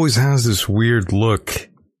he always has this weird look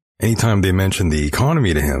anytime they mention the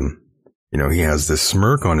economy to him. He has this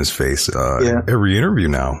smirk on his face every interview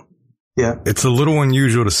now. Yeah. It's a little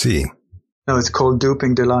unusual to see. No, it's called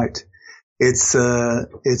duping delight. It's a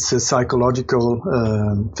psychological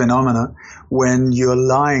phenomena when you're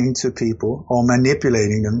lying to people or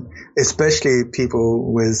manipulating them, especially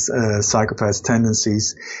people with psychopath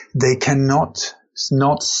tendencies. They cannot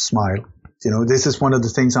not smile. This is one of the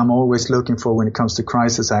things I'm always looking for when it comes to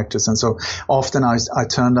crisis actors. And so often I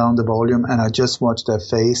turn down the volume and I just watch their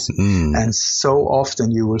face. And so often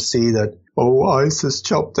you will see that, oh, ISIS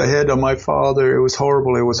chopped the head of my father. It was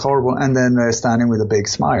horrible. And then they're standing with a big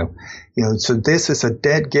smile. So this is a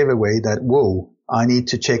dead giveaway that, whoa, I need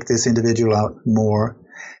to check this individual out more,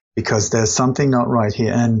 because there's something not right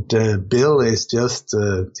here. And Bill is just,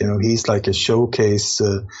 he's like a showcase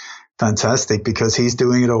fantastic, because he's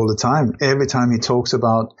doing it all the time. Every time he talks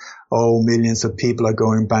about, millions of people are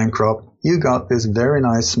going bankrupt, you got this very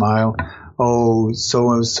nice smile. Oh,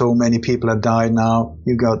 so many people have died now.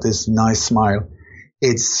 You got this nice smile.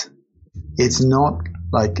 It's not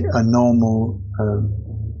like a normal,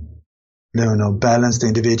 balanced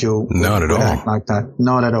individual. Not at all. Act like that.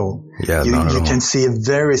 Not at all. Yeah, not at all. You can see a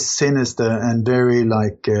very sinister and very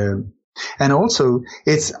and also,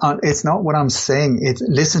 it's not what I'm saying.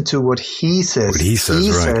 Listen to what he says. What he says,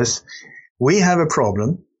 right. Says, we have a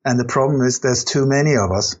problem, and the problem is there's too many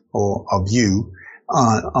of us, or of you,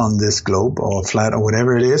 on this globe, or flat, or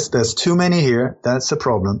whatever it is. There's too many here. That's a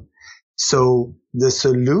problem. So the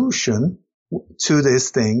solution to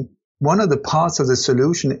this thing, one of the parts of the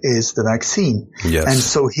solution is the vaccine. Yes. And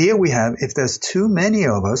so here we have, if there's too many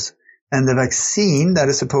of us, and the vaccine that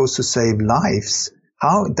is supposed to save lives,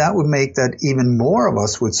 how that would make that even more of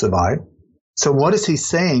us would survive. So what is he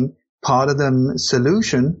saying? Part of the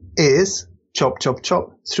solution is chop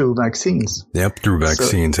through vaccines. Yep, through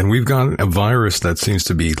vaccines. And we've got a virus that seems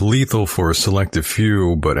to be lethal for a selective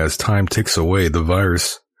few, but as time ticks away, the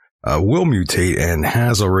virus will mutate and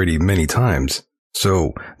has already many times.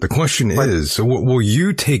 So the question is, will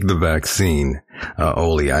you take the vaccine,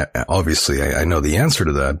 Oli? I know the answer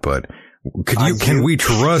to that, but can we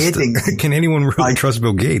trust, can anyone really trust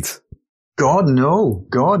Bill Gates? God,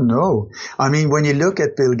 no. I mean, when you look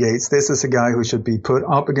at Bill Gates, this is a guy who should be put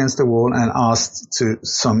up against the wall and asked to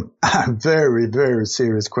some very, very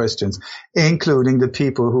serious questions, including the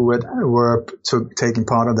people who were taking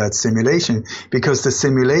part of that simulation, because the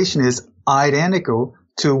simulation is identical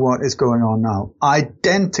to what is going on now.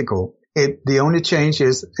 Identical. The only change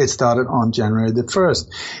is it started on January the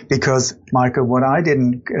 1st. Because, Michael, what I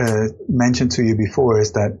didn't mention to you before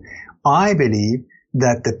is that I believe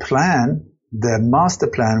that the master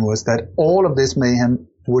plan was that all of this mayhem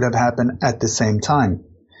would have happened at the same time.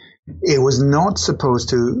 It was not supposed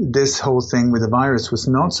to, this whole thing with the virus was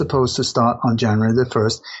not supposed to start on January the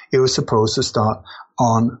 1st. It was supposed to start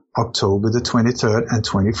on October the 23rd and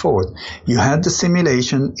 24th. You had the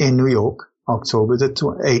simulation in New York, October the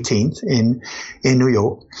 18th in New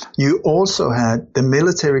York. You also had the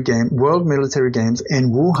World Military Games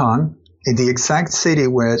in Wuhan, in the exact city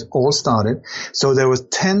where it all started. So there was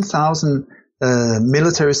 10,000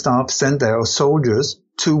 military staff sent there, or soldiers,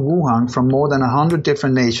 to Wuhan from more than 100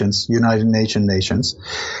 different nations, United nations.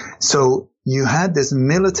 So you had this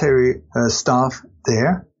military staff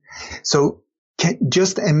there. So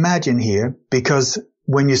just imagine here, because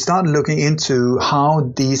when you start looking into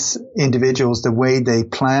how these individuals, the way they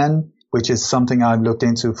plan, which is something I've looked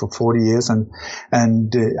into for 40 years,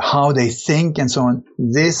 and how they think and so on,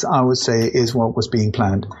 this, I would say, is what was being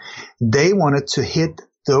planned. They wanted to hit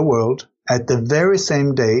the world at the very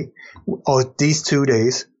same day, or these 2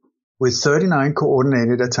 days, with 39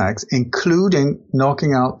 coordinated attacks, including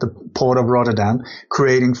knocking out the port of Rotterdam,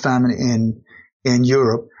 creating famine in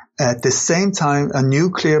Europe. At the same time, a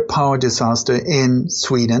nuclear power disaster in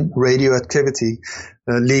Sweden, radioactivity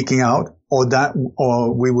leaking out,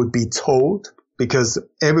 or we would be told, because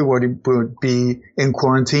everybody would be in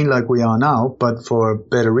quarantine like we are now, but for a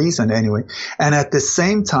better reason anyway. And at the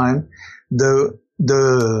same time,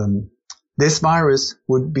 this virus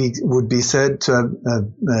would be said to have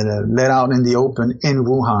let out in the open in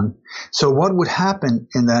Wuhan. So what would happen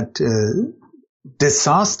in that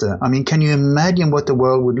disaster? I mean, can you imagine what the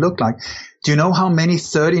world would look like? Do you know how many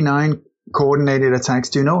 39 coordinated attacks?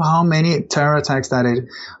 Do you know how many terror attacks that is?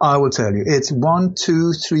 I will tell you. It's 1,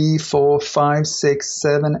 2, 3, 4, 5, 6,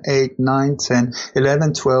 7, 8, 9, 10,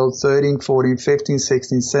 11, 12, 13, 14, 15,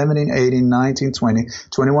 16, 17, 18, 19, 20,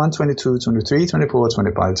 21, 22, 23, 24,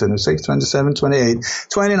 25, 26, 27, 28,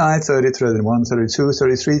 29, 30, 31, 32,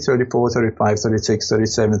 33, 34, 35, 36,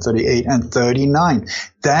 37, 38, and 39.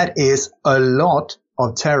 That is a lot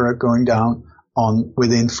of terror going down on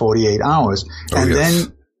within 48 hours.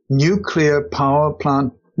 Then nuclear power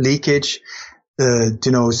plant leakage,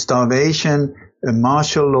 starvation,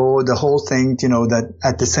 martial law, the whole thing, that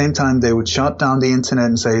at the same time they would shut down the internet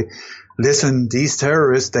and say, listen, these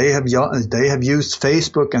terrorists, they have used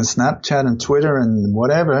Facebook and Snapchat and Twitter and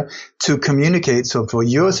whatever to communicate. So for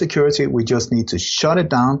your security, we just need to shut it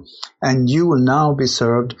down, and you will now be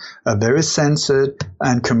served a very censored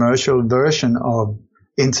and commercial version of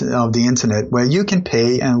the internet, where you can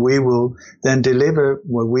pay and we will then deliver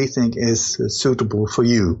what we think is suitable for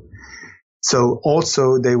you. So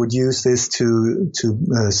also they would use this to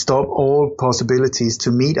stop all possibilities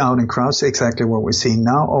to meet out in crowds, exactly what we're seeing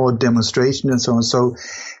now, or demonstration and so on. So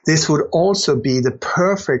this would also be the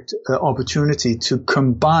perfect opportunity to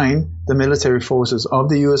combine the military forces of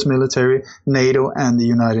the U.S. military, NATO, and the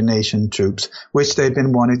United Nations troops, which they've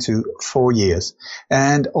been wanting to for years.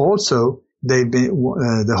 And also they've been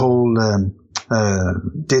the whole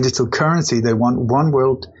digital currency. They want one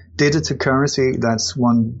world digital currency. That's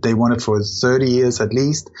one they wanted for 30 years at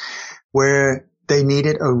least, where they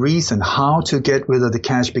needed a reason how to get rid of the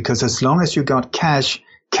cash, because as long as you got cash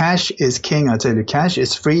is king. I tell you, cash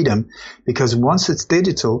is freedom, because once it's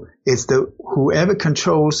digital, it's whoever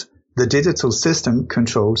controls the digital system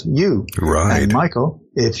controls you. Right. And Michael,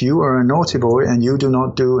 if you are a naughty boy and you do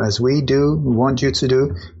not do as we want you to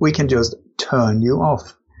do, we can just turn you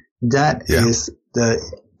off. That is the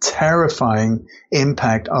terrifying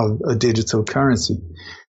impact of a digital currency.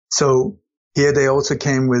 So here they also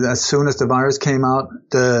came with, as soon as the virus came out,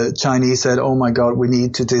 the Chinese said, oh my God, we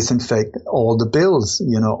need to disinfect all the bills.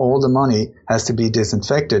 All the money has to be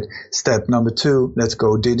disinfected. Step number 2, let's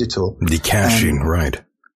go digital. The caching, right.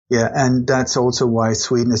 Yeah, and that's also why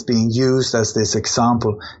Sweden is being used as this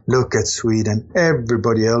example. Look at Sweden.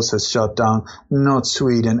 Everybody else has shut down, not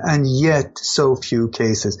Sweden, and yet so few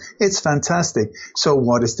cases. It's fantastic. So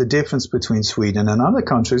what is the difference between Sweden and other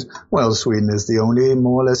countries? Well, Sweden is the only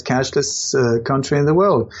more or less cashless country in the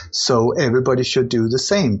world. So everybody should do the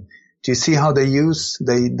same. Do you see how they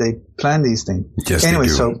plan these things? Yes, anyway, they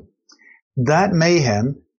do. So that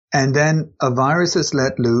mayhem, and then a virus is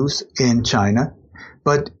let loose in China.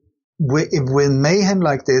 But with mayhem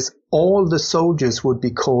like this, all the soldiers would be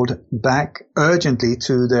called back urgently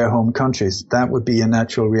to their home countries. That would be a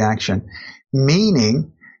natural reaction,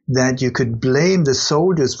 meaning that you could blame the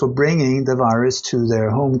soldiers for bringing the virus to their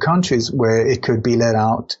home countries, where it could be let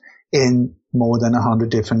out in more than 100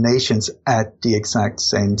 different nations at the exact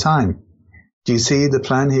same time. Do you see the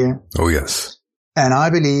plan here? Oh, yes. And I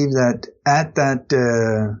believe that at that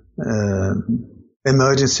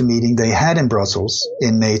emergency meeting they had in Brussels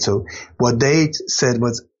in NATO, what they said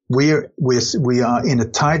was, we are in a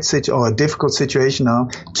tight or a difficult situation now.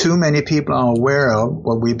 Too many people are aware of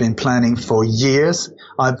what we've been planning for years.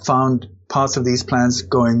 I've found parts of these plans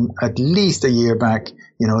going at least a year back.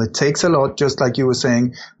 It takes a lot, just like you were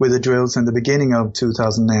saying with the drills in the beginning of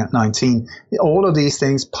 2019. All of these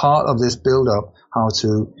things, part of this build-up, how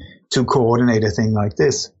to coordinate a thing like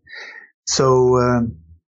this. So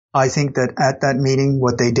I think that at that meeting,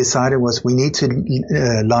 what they decided was, we need to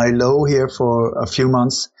lie low here for a few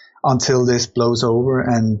months until this blows over.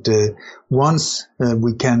 And once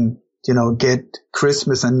we can, get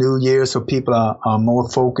Christmas and New Year, so people are more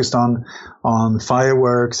focused on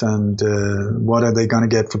fireworks and what are they going to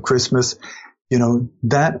get for Christmas.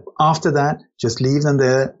 That after that, just leave them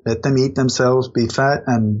there, let them eat themselves, be fat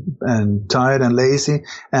and tired and lazy.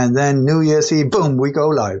 And then New Year's Eve, boom, we go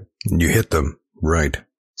live. You hit them. Right.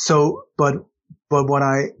 So, but what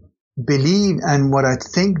I believe and what I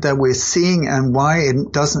think that we're seeing, and why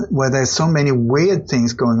it doesn't, where there's so many weird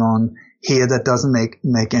things going on here that doesn't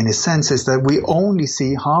make any sense, is that we only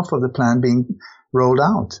see half of the plan being rolled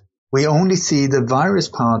out. We only see the virus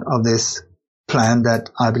part of this plan that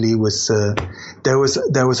I believe was there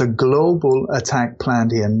was a global attack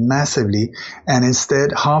planned here massively, and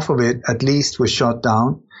instead half of it at least was shot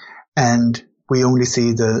down, and we only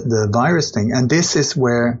see the virus thing. And this is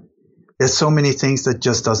where there's so many things that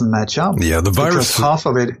just doesn't match up. Yeah, the virus, because half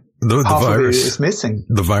of it is missing.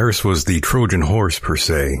 The virus was the Trojan horse per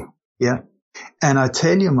se. Yeah. And I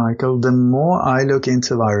tell you, Michael, the more I look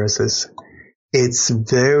into viruses, it's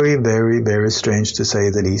very, very, very strange to say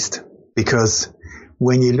the least. Because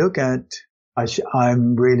when you look at,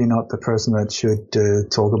 I'm really not the person that should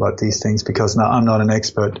talk about these things, because I'm not an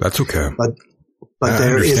expert. That's okay. But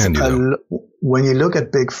there is when you look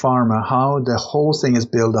at big pharma, how the whole thing is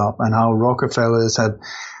built up, and how Rockefellers have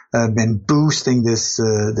been boosting this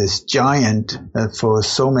giant for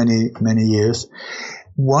so many years.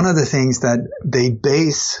 One of the things that they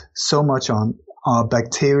base so much on are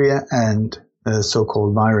bacteria and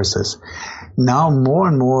so-called viruses. Now more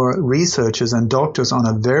and more researchers and doctors on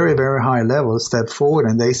a very, very high level step forward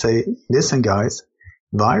and they say, listen guys,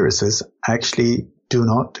 viruses actually do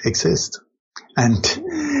not exist. And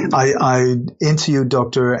I interviewed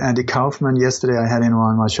Dr. Andy Kaufman yesterday. I had him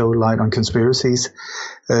on my show, Light on Conspiracies.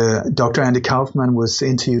 Dr. Andy Kaufman was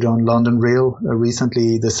interviewed on London Real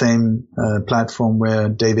recently, the same platform where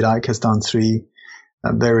David Icke has done 3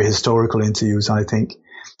 very historical interviews, I think.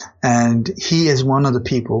 And he is one of the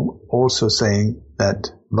people also saying that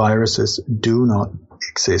viruses do not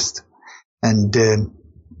exist. And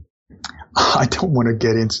I don't want to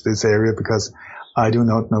get into this area because I do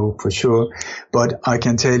not know for sure, but I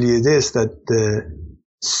can tell you this, that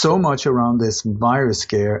so much around this virus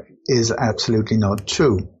scare is absolutely not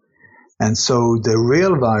true. And so the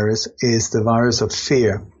real virus is the virus of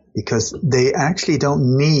fear, because they actually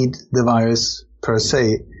don't need the virus per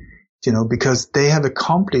se, because they have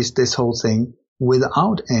accomplished this whole thing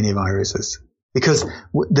without any viruses. Because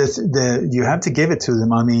you have to give it to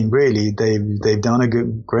them. I mean, really, they've done a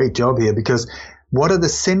great job here, because what are the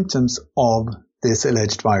symptoms of this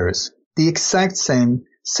alleged virus? The exact same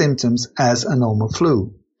symptoms as a normal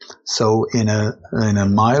flu. So in a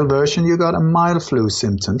mild version, you got a mild flu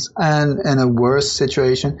symptoms, and in a worse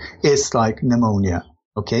situation, it's like pneumonia.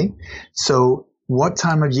 Okay. So what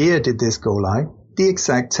time of year did this go like? The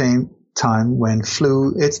exact same time when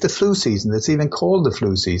it's the flu season. It's even called the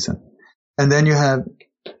flu season. And then you have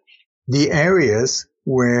the areas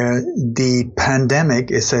where the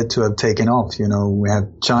pandemic is said to have taken off. We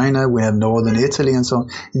have China, we have northern Italy and so on.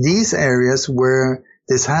 These areas where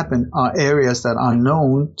this happened are areas that are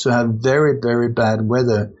known to have very, very bad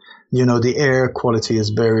weather. The air quality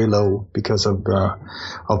is very low because of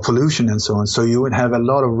pollution and so on. So you would have a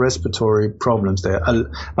lot of respiratory problems there.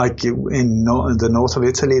 Like in the north of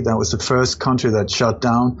Italy, that was the first country that shut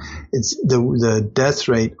down. It's the death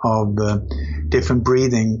rate of different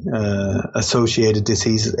breathing associated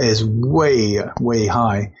diseases is way, way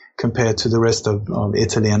high compared to the rest of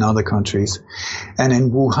Italy and other countries. And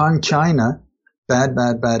in Wuhan, China, bad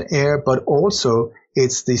air, but also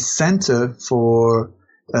it's the center for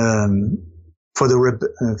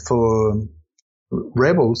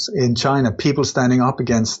rebels in China, people standing up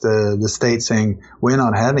against the state saying, we're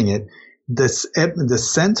not having it. The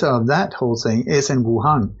center of that whole thing is in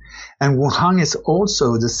Wuhan. And Wuhan is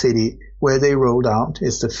also the city where they rolled out,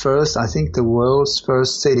 it's the first, I think the world's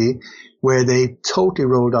first city where they totally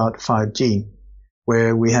rolled out 5G,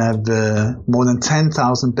 where we have more than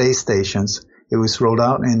 10,000 base stations. It was rolled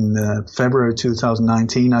out in February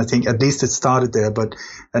 2019. I think at least it started there,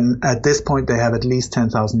 and at this point they have at least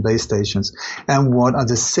 10,000 base stations. And what are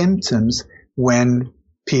the symptoms when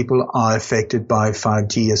people are affected by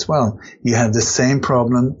 5G as well? You have the same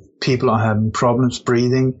problem. People are having problems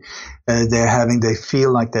breathing. They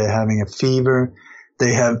feel like they're having a fever.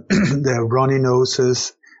 They have their runny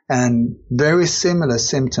noses and very similar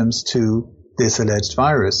symptoms to this alleged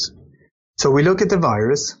virus. So we look at the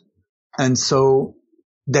virus. And so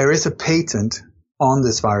there is a patent on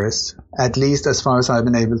this virus, at least as far as I've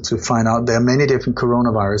been able to find out. There are many different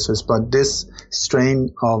coronaviruses, but this strain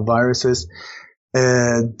of viruses,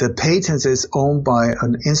 the patent is owned by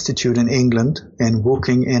an institute in England, in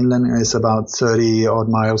Woking, England. It's about 30 odd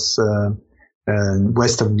miles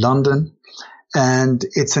west of London. And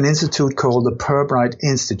it's an institute called the Pirbright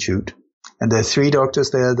Institute. And there are 3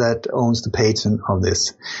 doctors there that owns the patent of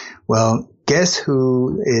this. Well, guess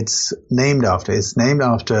who it's named after? It's named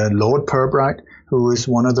after Lord Pirbright, who is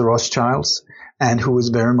one of the Rothschilds and who is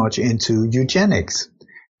very much into eugenics,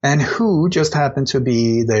 and who just happened to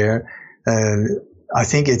be there, I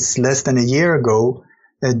think it's less than a year ago,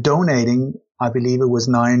 donating, I believe it was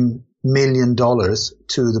 $9 million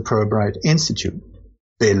to the Pirbright Institute.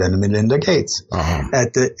 Bill and Melinda Gates. Uh-huh.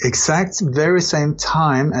 At the exact very same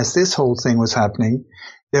time as this whole thing was happening,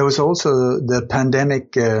 there was also the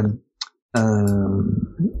pandemic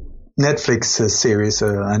Netflix series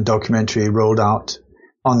and documentary rolled out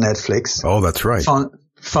on Netflix. Oh, that's right.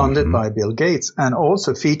 Funded by Bill Gates, and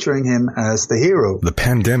also featuring him as the hero. The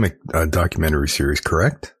pandemic documentary series,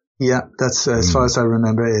 correct? Yeah, that's as far as I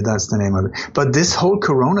remember, that's the name of it. But this whole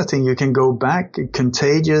Corona thing, you can go back,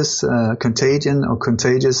 Contagious in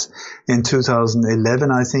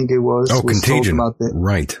 2011, I think it was. Oh, Contagion.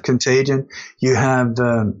 Right. Contagion. You have,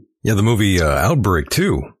 the movie, Outbreak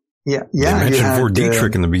too. Yeah. They mentioned Fort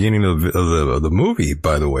Detrick in the beginning of the movie,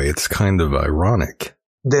 by the way. It's kind of ironic.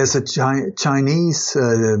 There's a Chinese,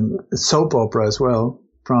 soap opera as well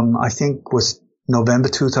from, I think was November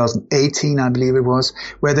 2018, I believe it was,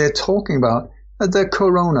 where they're talking about the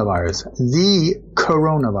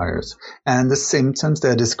coronavirus, and the symptoms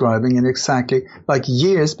they're describing it exactly like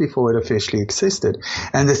years before it officially existed.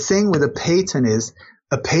 And the thing with a patent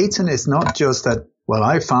is not just that, well,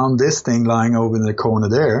 I found this thing lying over in the corner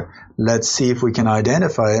there. Let's see if we can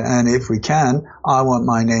identify it. And if we can, I want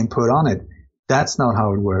my name put on it. That's not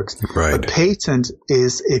how it works. Right. A patent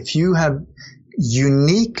is if you have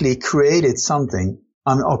uniquely created something,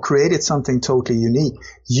 or created something totally unique,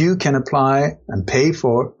 you can apply and pay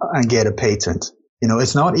for and get a patent. You know,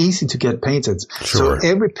 it's not easy to get patents. Sure. So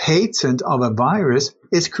every patent of a virus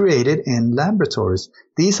is created in laboratories.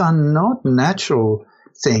 These are not natural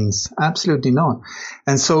things. Absolutely not.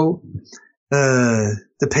 And so,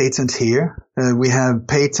 the patent here, we have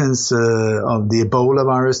patents, of the Ebola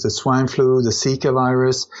virus, the swine flu, the Zika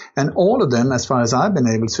virus, and all of them, as far as I've been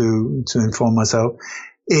able to inform myself,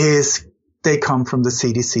 they come from the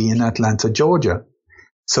CDC in Atlanta, Georgia.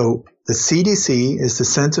 So the CDC is the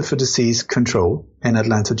Center for Disease Control in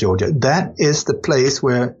Atlanta, Georgia. That is the place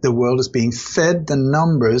where the world is being fed the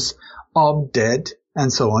numbers of dead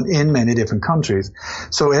and so on in many different countries.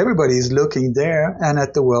 So everybody is looking there and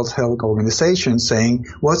at the World Health Organization saying,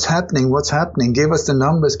 what's happening? Give us the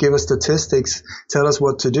numbers, give us statistics, tell us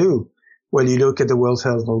what to do. Well, you look at the World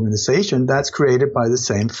Health Organization, that's created by the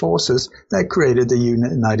same forces that created the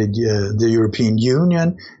European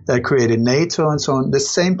Union, that created NATO and so on, the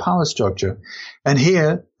same power structure. And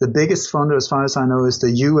here, the biggest funder, as far as I know, is the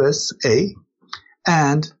USA,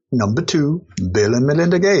 and number 2, Bill and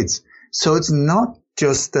Melinda Gates. So it's not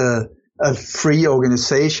just a free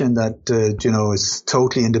organization that, is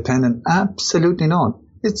totally independent. Absolutely not.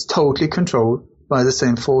 It's totally controlled by the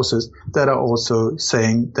same forces that are also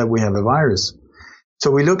saying that we have a virus.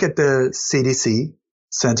 So we look at the CDC,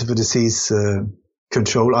 Center for Disease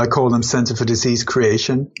Control. I call them Center for Disease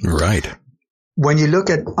Creation. Right. When you look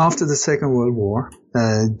at after the Second World War,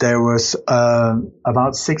 there was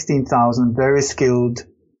about 16,000 very skilled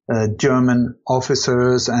German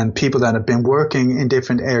officers and people that have been working in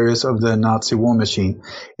different areas of the Nazi war machine.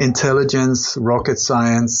 Intelligence, rocket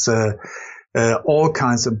science, all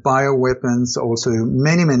kinds of bioweapons, also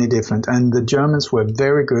many, many different. And the Germans were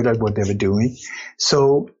very good at what they were doing.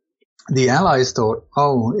 So the Allies thought,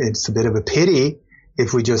 oh, it's a bit of a pity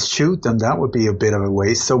if we just shoot them. That would be a bit of a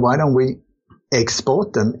waste. So why don't we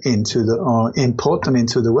import them into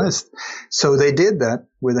the West? So they did that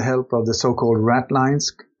with the help of the so-called rat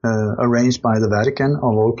lines, arranged by the Vatican of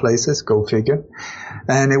all places, go figure.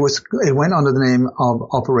 And it went under the name of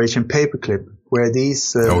Operation Paperclip, where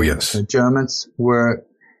these Germans were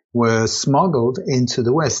smuggled into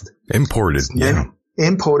the West. Imported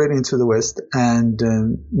into the West, and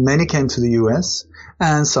many came to the US,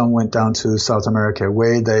 and some went down to South America,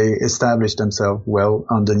 where they established themselves well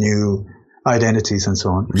under new identities and so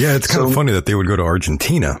on. Yeah, it's kind of funny that they would go to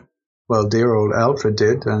Argentina. Well, dear old Alfred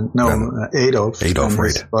did, Adolf,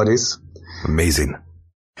 right? Buddies. Amazing.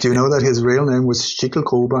 Do you know that his real name was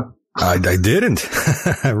Schicklgruber? I didn't.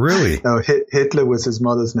 Really? No, Hitler was his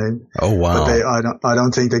mother's name. Oh wow! But I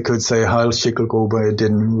don't think they could say Heil Schicklgruber. It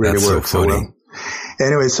didn't really work so well.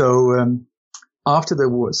 Anyway, so after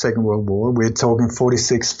the Second World War, we're talking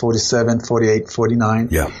 46, 47, 48, 49.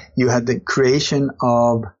 Yeah. You had the creation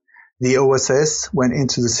of the OSS, went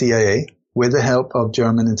into the CIA with the help of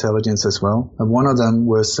German intelligence as well. And one of them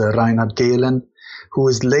was Reinhard Gehlen, who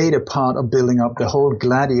was later part of building up the whole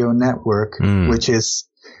Gladio network, which is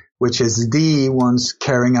the ones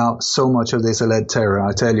carrying out so much of this alleged terror.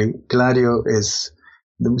 I tell you, Gladio is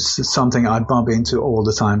something I bump into all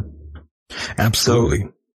the time. Absolutely.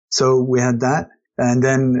 So we had that. And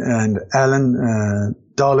then Alan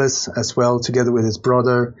Dulles as well, together with his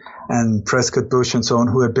brother and Prescott Bush and so on,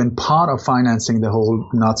 who had been part of financing the whole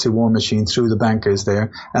Nazi war machine through the bankers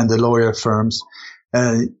there and the lawyer firms.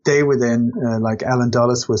 They were then, like Alan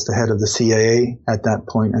Dulles was the head of the CIA at that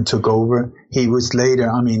point and took over. He was later,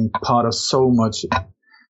 part of so much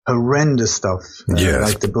horrendous stuff,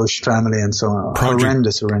 like the Bush family and so on.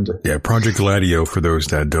 Horrendous. Yeah, Project Gladio, for those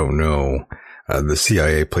that don't know, the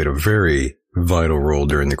CIA played a very vital role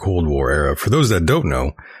during the Cold War era. For those that don't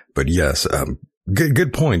know, but yes,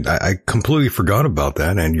 good point. I completely forgot about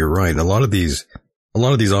that, and you're right. A lot of these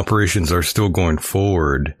operations are still going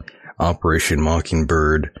forward. Operation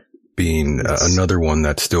Mockingbird being another one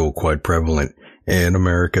that's still quite prevalent in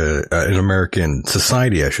America, in American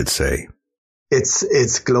society, I should say. It's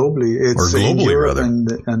globally. It's in Europe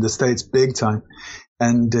and the States big time.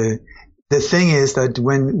 And the thing is that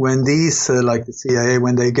when these, like the CIA,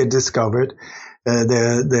 when they get discovered,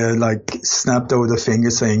 they're like snapped over the finger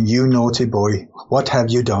saying, "You naughty boy, what have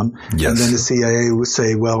you done?" Yes. And then the CIA will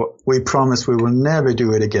say, "Well, we promise we will never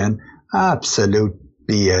do it again." Absolute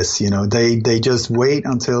BS. They just wait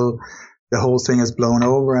until the whole thing is blown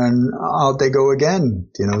over and out they go again.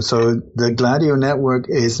 So the Gladio network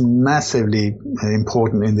is massively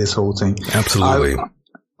important in this whole thing. Absolutely.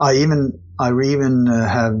 I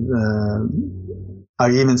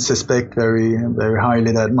even suspect very, very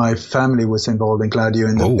highly that my family was involved in Gladio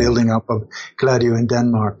in the building up of Gladio in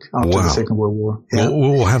Denmark after the Second World War. Yeah.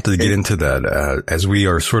 We'll have to get into that as we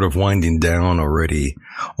are sort of winding down already,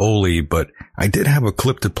 Ole. But I did have a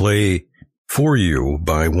clip to play for you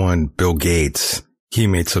by one Bill Gates. He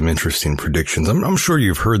made some interesting predictions. I'm sure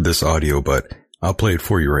you've heard this audio, but I'll play it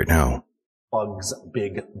for you right now. Bugs,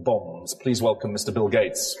 big bombs. Please welcome Mr. Bill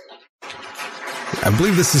Gates. I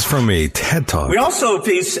believe this is from a TED Talk. We also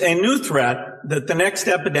face a new threat that the next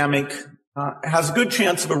epidemic has a good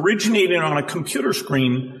chance of originating on a computer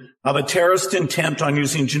screen of a terrorist intent on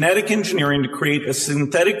using genetic engineering to create a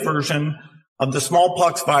synthetic version of the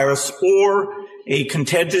smallpox virus or a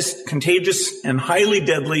contagious and highly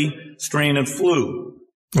deadly strain of flu.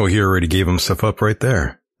 Oh, he already gave himself up right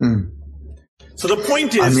there. Mm. So the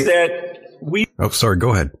point is that we... Oh, sorry,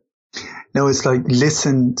 go ahead. No, it's like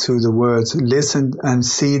listen to the words, listen and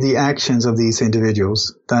see the actions of these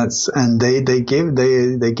individuals. They give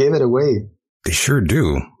it away. They sure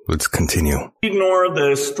do. Let's continue. Ignore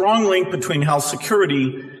the strong link between health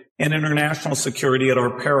security and international security at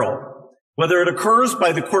our peril. Whether it occurs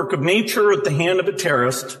by the quirk of nature or at the hand of a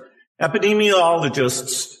terrorist,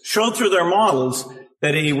 epidemiologists show through their models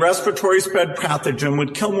that a respiratory spread pathogen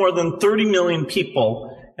would kill more than 30 million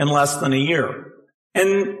people in less than a year.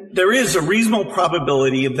 And there is a reasonable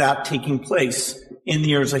probability of that taking place in the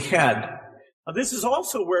years ahead. This is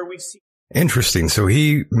also where we see... Interesting. So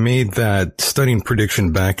he made that stunning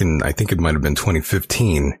prediction back in, I think it might have been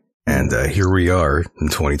 2015. And here we are in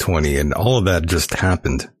 2020, and all of that just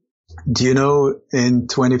happened. Do you know, in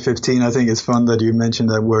 2015, I think it's fun that you mentioned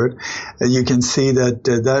that word. You can see that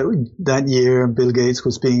that year Bill Gates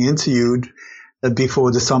was being interviewed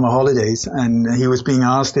before the summer holidays, and he was being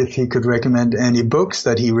asked if he could recommend any books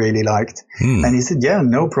that he really liked. And he said, yeah,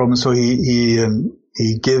 no problem. So he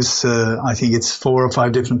gives, I think it's 4 or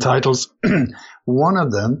 5 different titles. One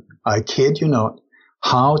of them, I kid you not,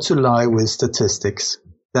 How to Lie with Statistics.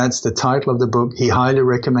 That's the title of the book. He highly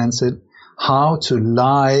recommends it. How to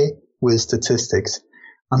Lie with Statistics.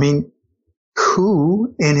 I mean,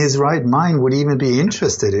 who in his right mind would even be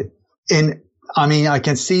interested in, I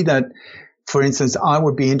can see that. For instance, I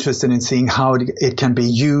would be interested in seeing how it can be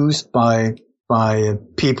used by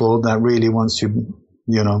people that really wants to,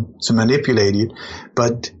 to manipulate you.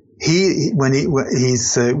 But when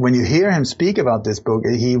you hear him speak about this book,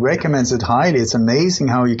 he recommends it highly. It's amazing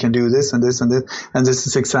how you can do this and this and this. And this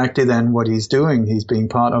is exactly then what he's doing. He's being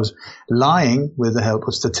part of lying with the help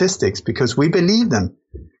of statistics because we believe them.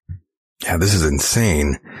 Yeah, this is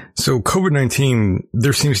insane. So COVID-19,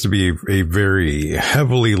 there seems to be a very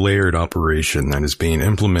heavily layered operation that is being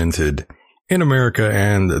implemented in America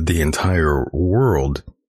and the entire world.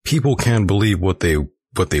 People can believe what they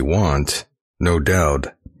want, no doubt.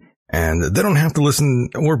 And they don't have to listen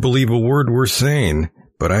or believe a word we're saying.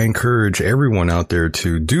 But I encourage everyone out there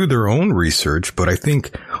to do their own research. But I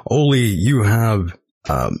think, Ole, you've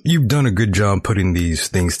done a good job putting these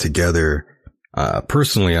things together.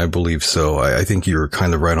 Personally, I believe so. I think you're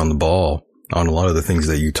kind of right on the ball on a lot of the things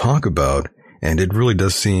that you talk about. And it really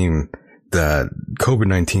does seem that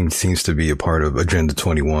COVID-19 seems to be a part of Agenda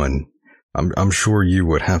 21. I'm sure you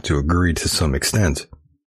would have to agree to some extent.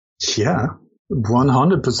 Yeah.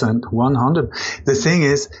 100%. The thing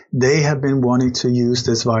is, they have been wanting to use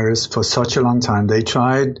this virus for such a long time. They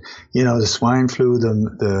tried, the swine flu,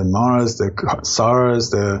 the MERS, the SARS,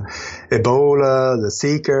 the Ebola, the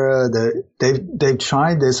Zika. They've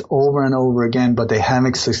tried this over and over again, but they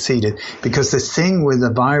haven't succeeded. Because the thing with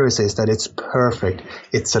the virus is that it's perfect.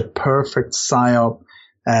 It's a perfect psyop,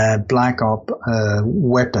 black op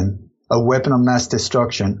weapon, a weapon of mass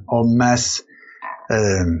destruction or mass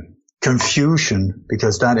confusion,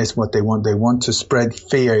 because that is what they want. They want to spread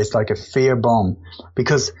fear. It's like a fear bomb,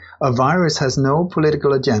 because a virus has no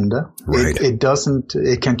political agenda. Right.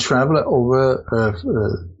 It can travel over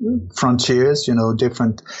frontiers,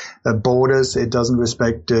 different borders. It doesn't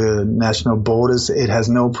respect national borders. It has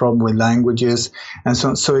no problem with languages, and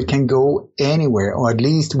so it can go anywhere, or at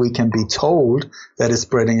least we can be told that it's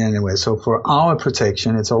spreading anywhere. So for our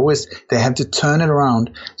protection, it's always, they have to turn it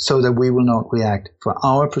around so that we will not react. For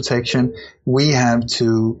our protection, we have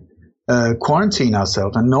to quarantine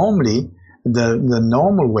ourselves. And normally, the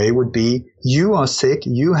normal way would be, you are sick,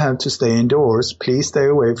 you have to stay indoors, please stay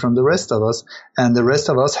away from the rest of us, and the rest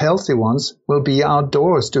of us healthy ones will be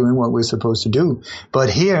outdoors doing what we're supposed to do. But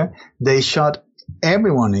here, they shut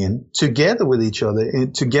everyone in, together with each other,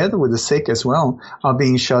 together with the sick as well, are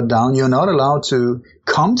being shut down. You're not allowed to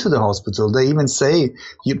come to the hospital. They even say,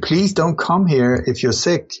 please don't come here if you're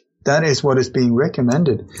sick. That is what is being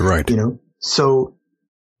recommended. Right. So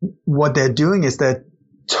what they're doing is they're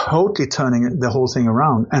totally turning the whole thing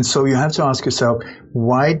around. And so you have to ask yourself,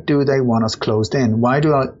 why do they want us closed in? Why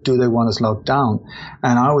do they want us locked down?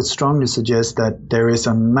 And I would strongly suggest that there is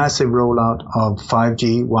a massive rollout of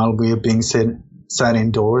 5G while we are being sat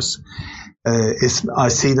indoors. I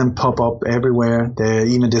see them pop up everywhere. They're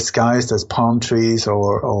even disguised as palm trees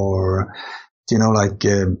or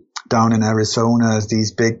down in Arizona as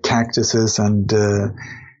these big cactuses, and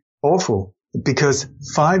awful, because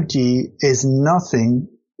 5G is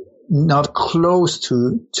not close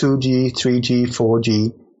to 2G, 3G,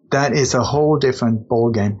 4G. That is a whole different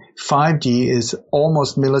ballgame. 5G is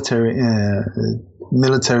almost military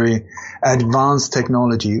advanced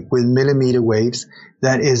technology with millimeter waves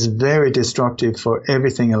that is very destructive for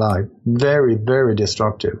everything alive. Very, very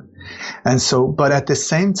destructive. And so, but at the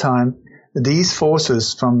same time, these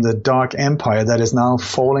forces from the dark empire that is now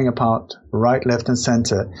falling apart right, left, and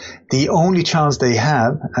center, the only chance they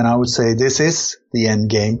have, and I would say this is the end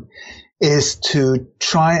game, is to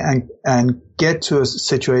try and get to a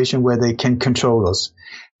situation where they can control us.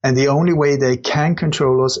 And the only way they can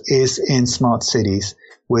control us is in smart cities,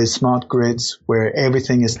 with smart grids, where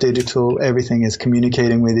everything is digital, everything is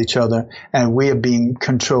communicating with each other, and we are being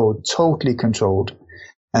controlled, totally controlled.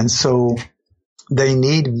 And so they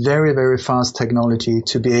need very, very fast technology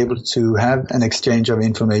to be able to have an exchange of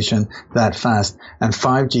information that fast. And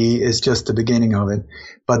 5G is just the beginning of it.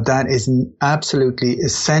 But that is absolutely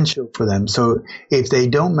essential for them. So if they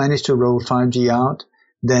don't manage to roll 5G out,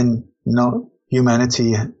 then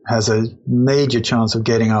humanity has a major chance of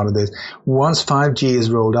getting out of this. Once 5G is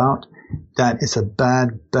rolled out, that is a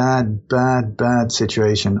bad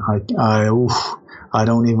situation. I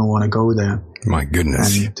don't even want to go there. My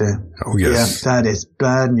goodness. And, oh, yes. Yeah, that is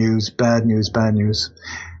bad news.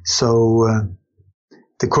 So,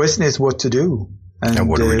 the question is what to do. And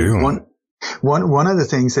what do we do? One of the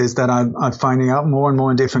things is that I'm finding out more and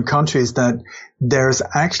more in different countries that there's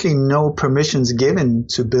actually no permissions given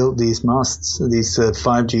to build these masts, these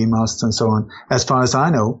 5G masts and so on. As far as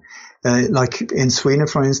I know, like in Sweden,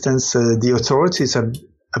 for instance, the authorities have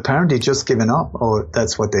apparently just given up, or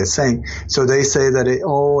that's what they're saying. So they say that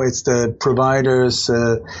it's the providers,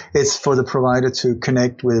 it's for the provider to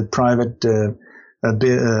connect with private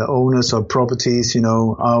owners of properties.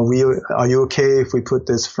 Are you okay if we put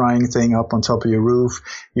this frying thing up on top of your roof?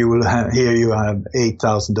 You will have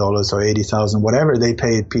 $8,000 or $80,000, whatever they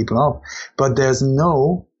pay people off. But there's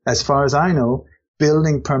no, as far as I know,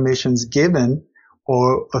 building permissions given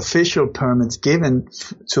or official permits given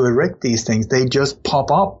to erect these things. They just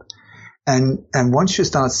pop up. And once you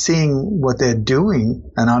start seeing what they're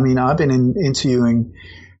doing, and I mean, I've been interviewing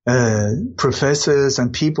professors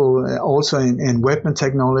and people also in weapon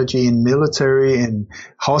technology, in military, in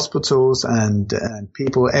hospitals, and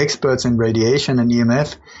people, experts in radiation and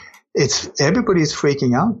EMF. Everybody's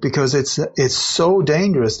freaking out because it's so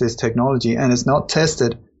dangerous, this technology, and it's not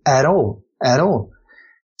tested at all.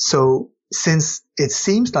 So since it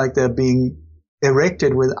seems like they're being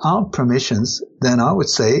erected without permissions, then I would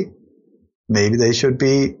say maybe they should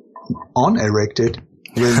be unerected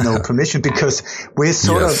with no permission, because we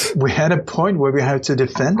had a point where we had to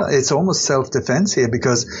defend. It's almost self-defense here,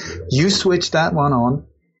 because you switch that one on.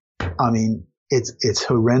 I mean, it's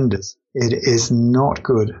horrendous. It is not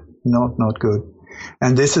good, not good.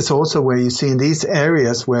 And this is also where you see in these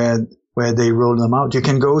areas where they roll them out. You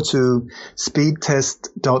can go to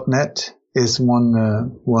speedtest.net is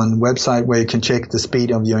one website where you can check the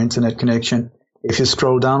speed of your internet connection. If you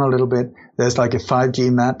scroll down a little bit, there's like a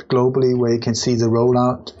 5G map globally where you can see the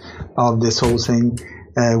rollout of this whole thing,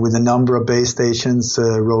 with the number of base stations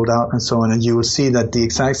rolled out and so on. And you will see that the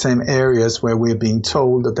exact same areas where we're being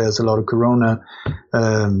told that there's a lot of corona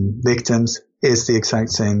victims is the exact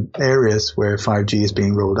same areas where 5G is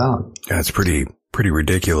being rolled out. That's pretty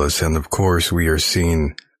ridiculous. And of course, we are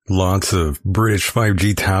seeing lots of British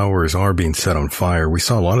 5G towers are being set on fire. We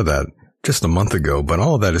saw a lot of that just a month ago, but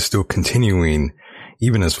all of that is still continuing.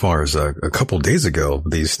 Even as far as a couple of days ago,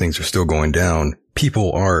 these things are still going down.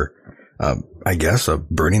 People are, I guess,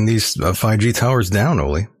 burning these 5G towers down,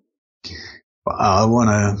 Oli. I want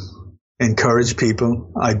to encourage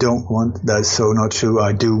people. I don't want, that's so not true.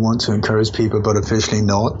 I do want to encourage people, but officially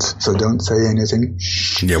not. So don't say anything.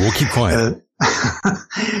 Yeah, we'll keep quiet.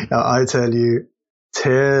 I tell you,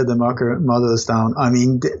 tear the mothers down. I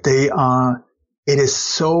mean, it is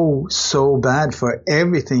so bad for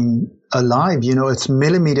everything alive. You know, it's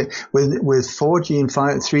millimeter with 4G and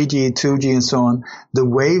 3G, 2G and so on. The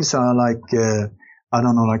waves are like, I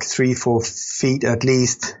don't know, like 3-4 feet at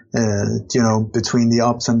least, between the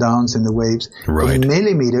ups and downs in the waves. Right. In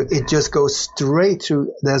millimeter, it just goes straight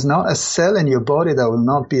through. There's not a cell in your body that will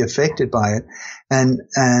not be affected by it. And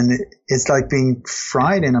it's like being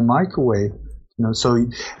fried in a microwave,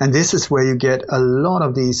 and this is where you get a lot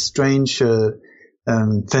of these strange,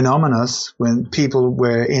 phenomena when people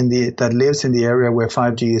that lives in the area where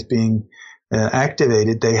 5G is being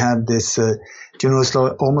activated, they have this, it's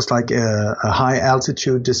almost like a high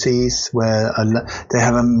altitude disease where they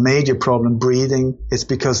have a major problem breathing. It's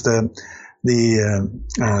because the what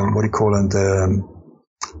do you call it? The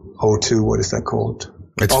O2, what is that called?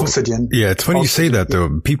 Oxygen. Yeah, it's funny you say that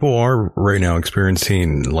though. People are right now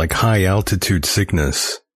experiencing like high altitude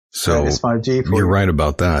sickness. So that is 5G for you're you. Right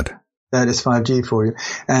about that. That is 5G for you.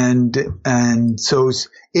 And so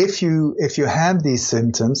if you have these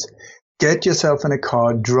symptoms, get yourself in a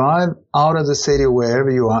car, drive out of the city or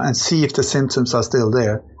wherever you are and see if the symptoms are still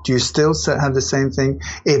there. Do you still have the same thing?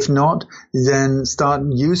 If not, then start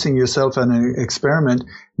using yourself as an experiment.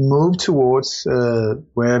 Move towards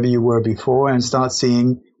wherever you were before and start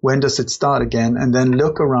seeing when does it start again, and then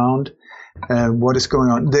look around what is going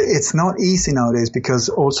on. It's not easy nowadays because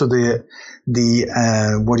also the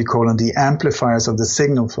amplifiers of the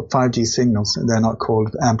signal for 5G signals, they're not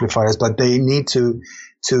called amplifiers, but they need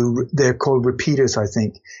they're called repeaters, I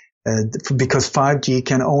think. Because 5G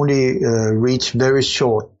can only reach very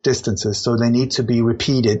short distances, so they need to be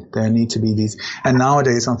repeated. There need to be these, and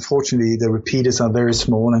nowadays, unfortunately, the repeaters are very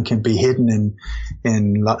small and can be hidden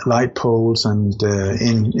in light poles and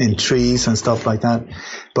in trees and stuff like that.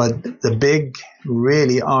 But the big,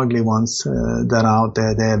 really ugly ones that are out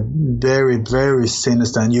there, they're very, very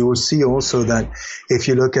sinister. And you will see also that if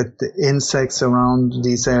you look at the insects around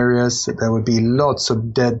these areas, there will be lots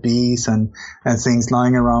of dead bees and things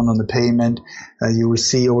lying around on the pavement. You will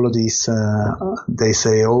see all of these, they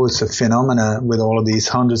say, it's a phenomena with all of these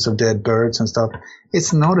hundreds of dead birds and stuff.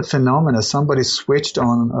 It's not a phenomena. Somebody switched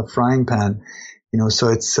on a frying pan, so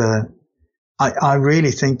it's, I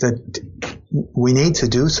really think that we need to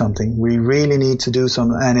do something. We really need to do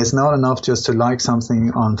something. And it's not enough just to like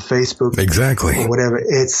something on Facebook. Exactly. Or whatever.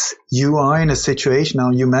 You are in a situation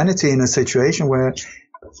now, humanity in a situation where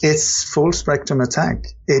it's full spectrum attack.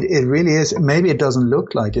 It really is. Maybe it doesn't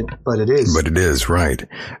look like it, but it is. But it is, right.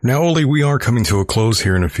 Now, Oli, we are coming to a close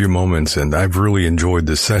here in a few moments, and I've really enjoyed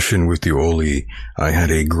this session with you, Oli. I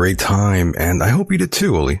had a great time, and I hope you did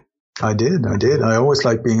too, Oli. I did. I always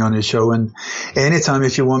like being on your show, and anytime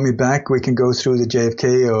if you want me back, we can go through the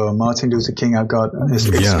JFK or Martin Luther King. I've got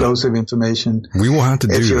explosive information. We will have to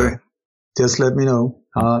do that. Just let me know.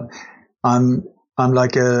 I'm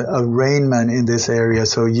like a Rain Man in this area,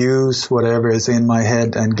 so use whatever is in my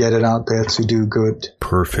head and get it out there to do good.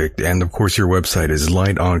 Perfect. And of course, your website is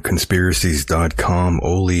lightonconspiracies.com,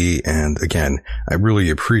 Oli. And again, I really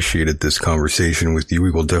appreciated this conversation with you. We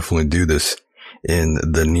will definitely do this in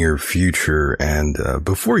the near future. And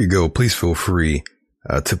before you go, please feel free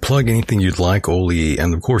to plug anything you'd like, Oli.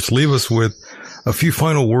 And of course, leave us with a few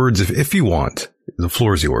final words if you want. The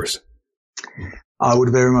floor is yours. I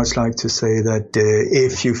would very much like to say that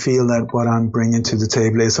if you feel that what I'm bringing to the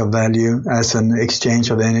table is of value as an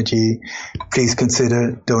exchange of energy, please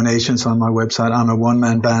consider donations on my website. I'm a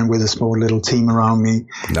one-man band with a small little team around me.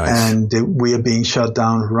 Nice. And we are being shut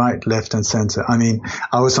down right, left and center. I mean,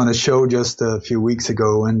 I was on a show just a few weeks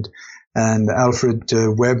ago and And Alfred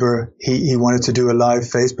Weber, he wanted to do a live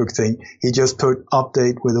Facebook thing. He just put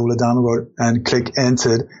update with Ole Dammegard and click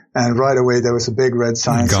entered. And right away there was a big red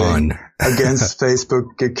sign saying against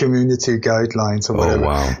Facebook community guidelines or whatever. Oh,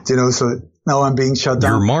 wow. You know, so now I'm being shut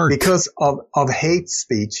down. You're marked. Because of hate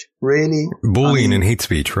speech. Really? Bullying and hate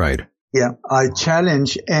speech, right. Yeah, I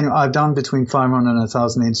challenge, and I've done between 500 and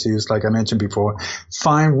 1,000 interviews, like I mentioned before.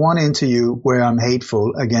 Find one interview where I'm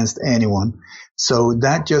hateful against anyone. So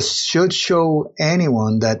that just should show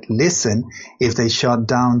anyone that, listen, if they shut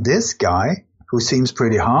down this guy who seems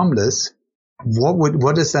pretty harmless,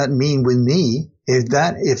 what does that mean with me?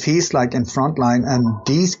 If he's like in front line and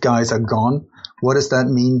these guys are gone, what does that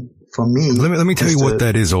mean for me? Let me tell you what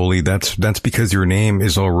that is, Oli. That's because your name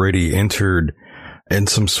is already entered in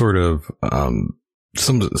some sort of, I'm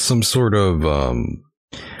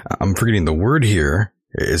forgetting the word here.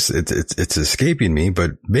 It's escaping me,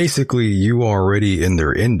 but basically you are already in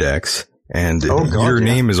their index and your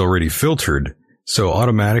name is already filtered. So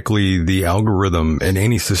automatically the algorithm in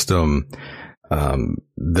any system,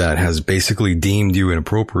 that has basically deemed you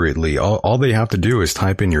inappropriately, all they have to do is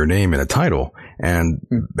type in your name and a title and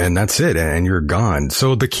that's it. And you're gone.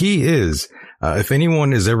 So the key is, if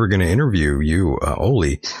anyone is ever going to interview you,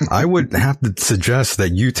 Oli, I would have to suggest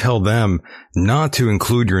that you tell them not to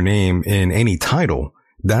include your name in any title.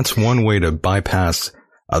 That's one way to bypass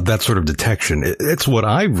that sort of detection. It's what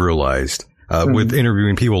I've realized with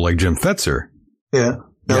interviewing people like Jim Fetzer. Yeah.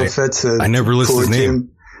 No, Fetzer. I never list his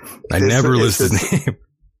name. I never list his name.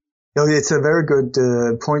 No, it's a very good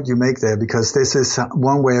point you make there, because this is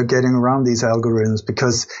one way of getting around these algorithms,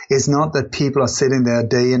 because it's not that people are sitting there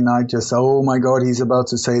day and night just, oh my God, he's about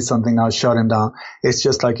to say something, I'll shut him down. It's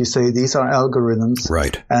just like you say, these are algorithms.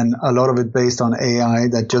 Right. And a lot of it based on AI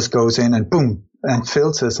that just goes in and boom, and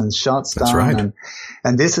filters and shuts down. That's right.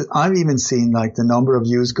 And this is, I've even seen like the number of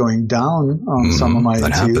views going down on some of my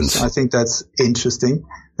interviews. I think that's interesting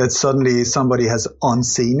that suddenly somebody has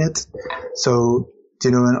unseen it. So, you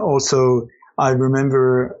know, and also I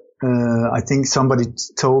remember, I think somebody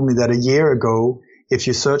told me that a year ago, if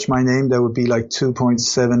you search my name, there would be like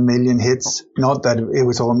 2.7 million hits. Not that it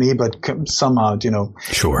was all me, but somehow, you know.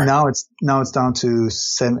 Sure. Now it's down to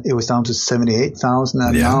it was down to 78,000.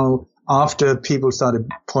 And now after people started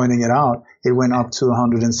pointing it out, it went up to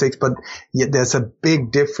 106. But yet there's a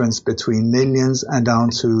big difference between millions and down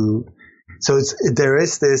to, so there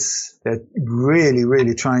is this, that really,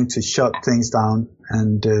 really trying to shut things down.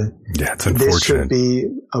 And, it's unfortunate. This should be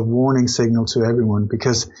a warning signal to everyone,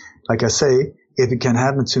 because like I say, if it can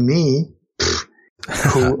happen to me,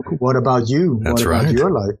 what about you? That's what about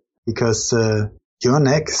your life? Because, you're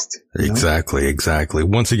next. Exactly.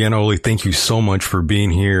 Once again, Oli, thank you so much for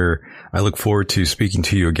being here. I look forward to speaking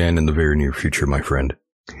to you again in the very near future, my friend.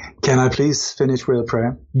 Can I please finish with a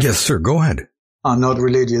prayer? Yes, sir. Go ahead. I'm not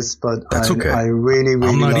religious, but that's okay. I really,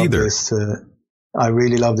 really love either. this. I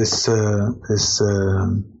really love this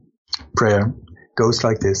prayer. Goes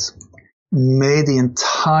like this. May the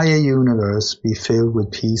entire universe be filled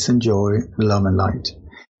with peace and joy, love and light.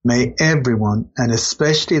 May everyone, and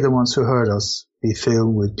especially the ones who hurt us, be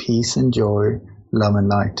filled with peace and joy, love and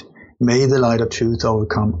light. May the light of truth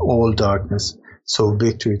overcome all darkness, so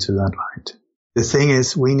victory to that light. The thing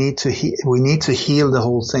is, we need to heal the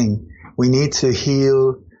whole thing. We need to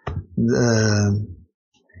heal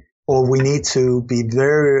or we need to be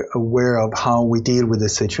very aware of how we deal with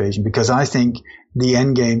this situation, because I think the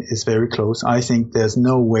end game is very close. I think there's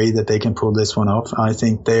no way that they can pull this one off. I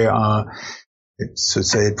think they are, to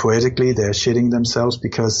say it poetically, they're shitting themselves,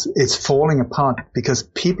 because it's falling apart, because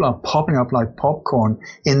people are popping up like popcorn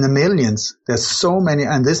in the millions. There's so many,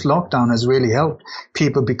 and this lockdown has really helped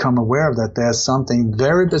people become aware of that there's something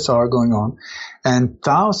very bizarre going on. And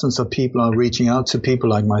thousands of people are reaching out to people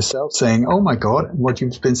like myself saying, oh my God, what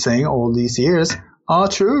you've been saying all these years are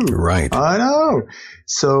true. Right. I know.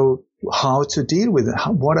 So how to deal with it?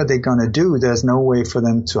 What are they going to do? There's no way for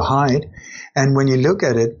them to hide. And when you look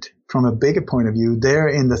at it from a bigger point of view, they're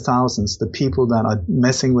in the thousands. The people that are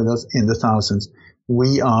messing with us in the thousands.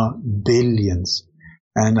 We are billions.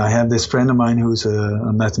 And I have this friend of mine who's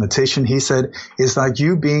a mathematician. He said, it's like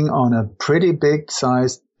you being on a pretty big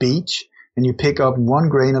sized beach and you pick up one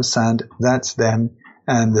grain of sand, that's them,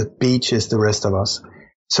 and the beach is the rest of us.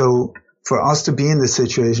 So for us to be in this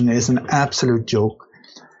situation is an absolute joke.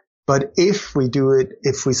 But if we do it,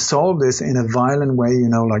 if we solve this in a violent way, you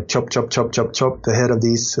know, like chop the head of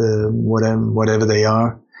these, whatever they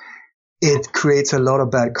are, it creates a lot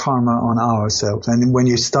of bad karma on ourselves. And when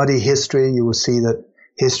you study history, you will see that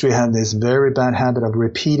history had this very bad habit of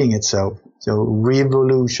repeating itself. So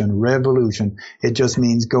revolution. It just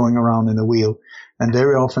means going around in a wheel. And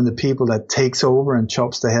very often the people that takes over and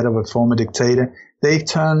chops the head of a former dictator, they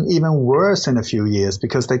turn even worse in a few years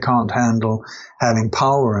because they can't handle having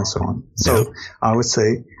power and so on. So I would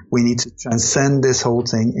say we need to transcend this whole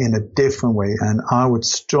thing in a different way. And I would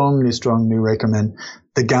strongly, strongly recommend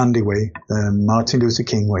the Gandhi way, the Martin Luther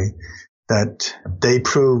King way, that they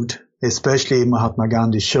proved, especially Mahatma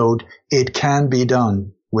Gandhi showed it can be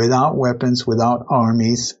done without weapons, without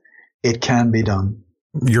armies. It can be done.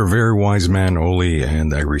 You're a very wise man, Oli,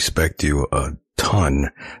 and I respect you a ton.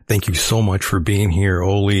 Thank you so much for being here,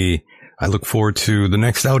 Oli. I look forward to the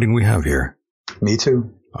next outing we have here. Me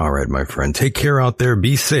too. All right, my friend. Take care out there.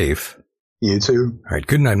 Be safe. You too. All right.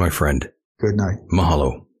 Good night, my friend. Good night.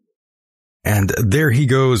 Mahalo. And there he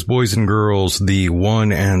goes, boys and girls, the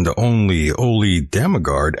one and only Oli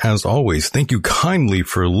Dammegard. As always, thank you kindly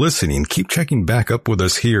for listening. Keep checking back up with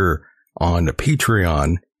us here on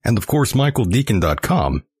Patreon and, of course,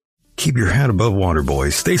 MichaelDecon.com. Keep your head above water,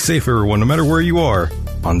 boys. Stay safe, everyone, no matter where you are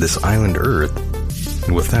on this island Earth.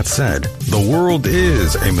 And with that said, the world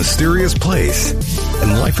is a mysterious place,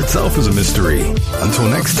 and life itself is a mystery. Until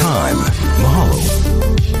next time,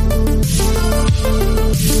 mahalo.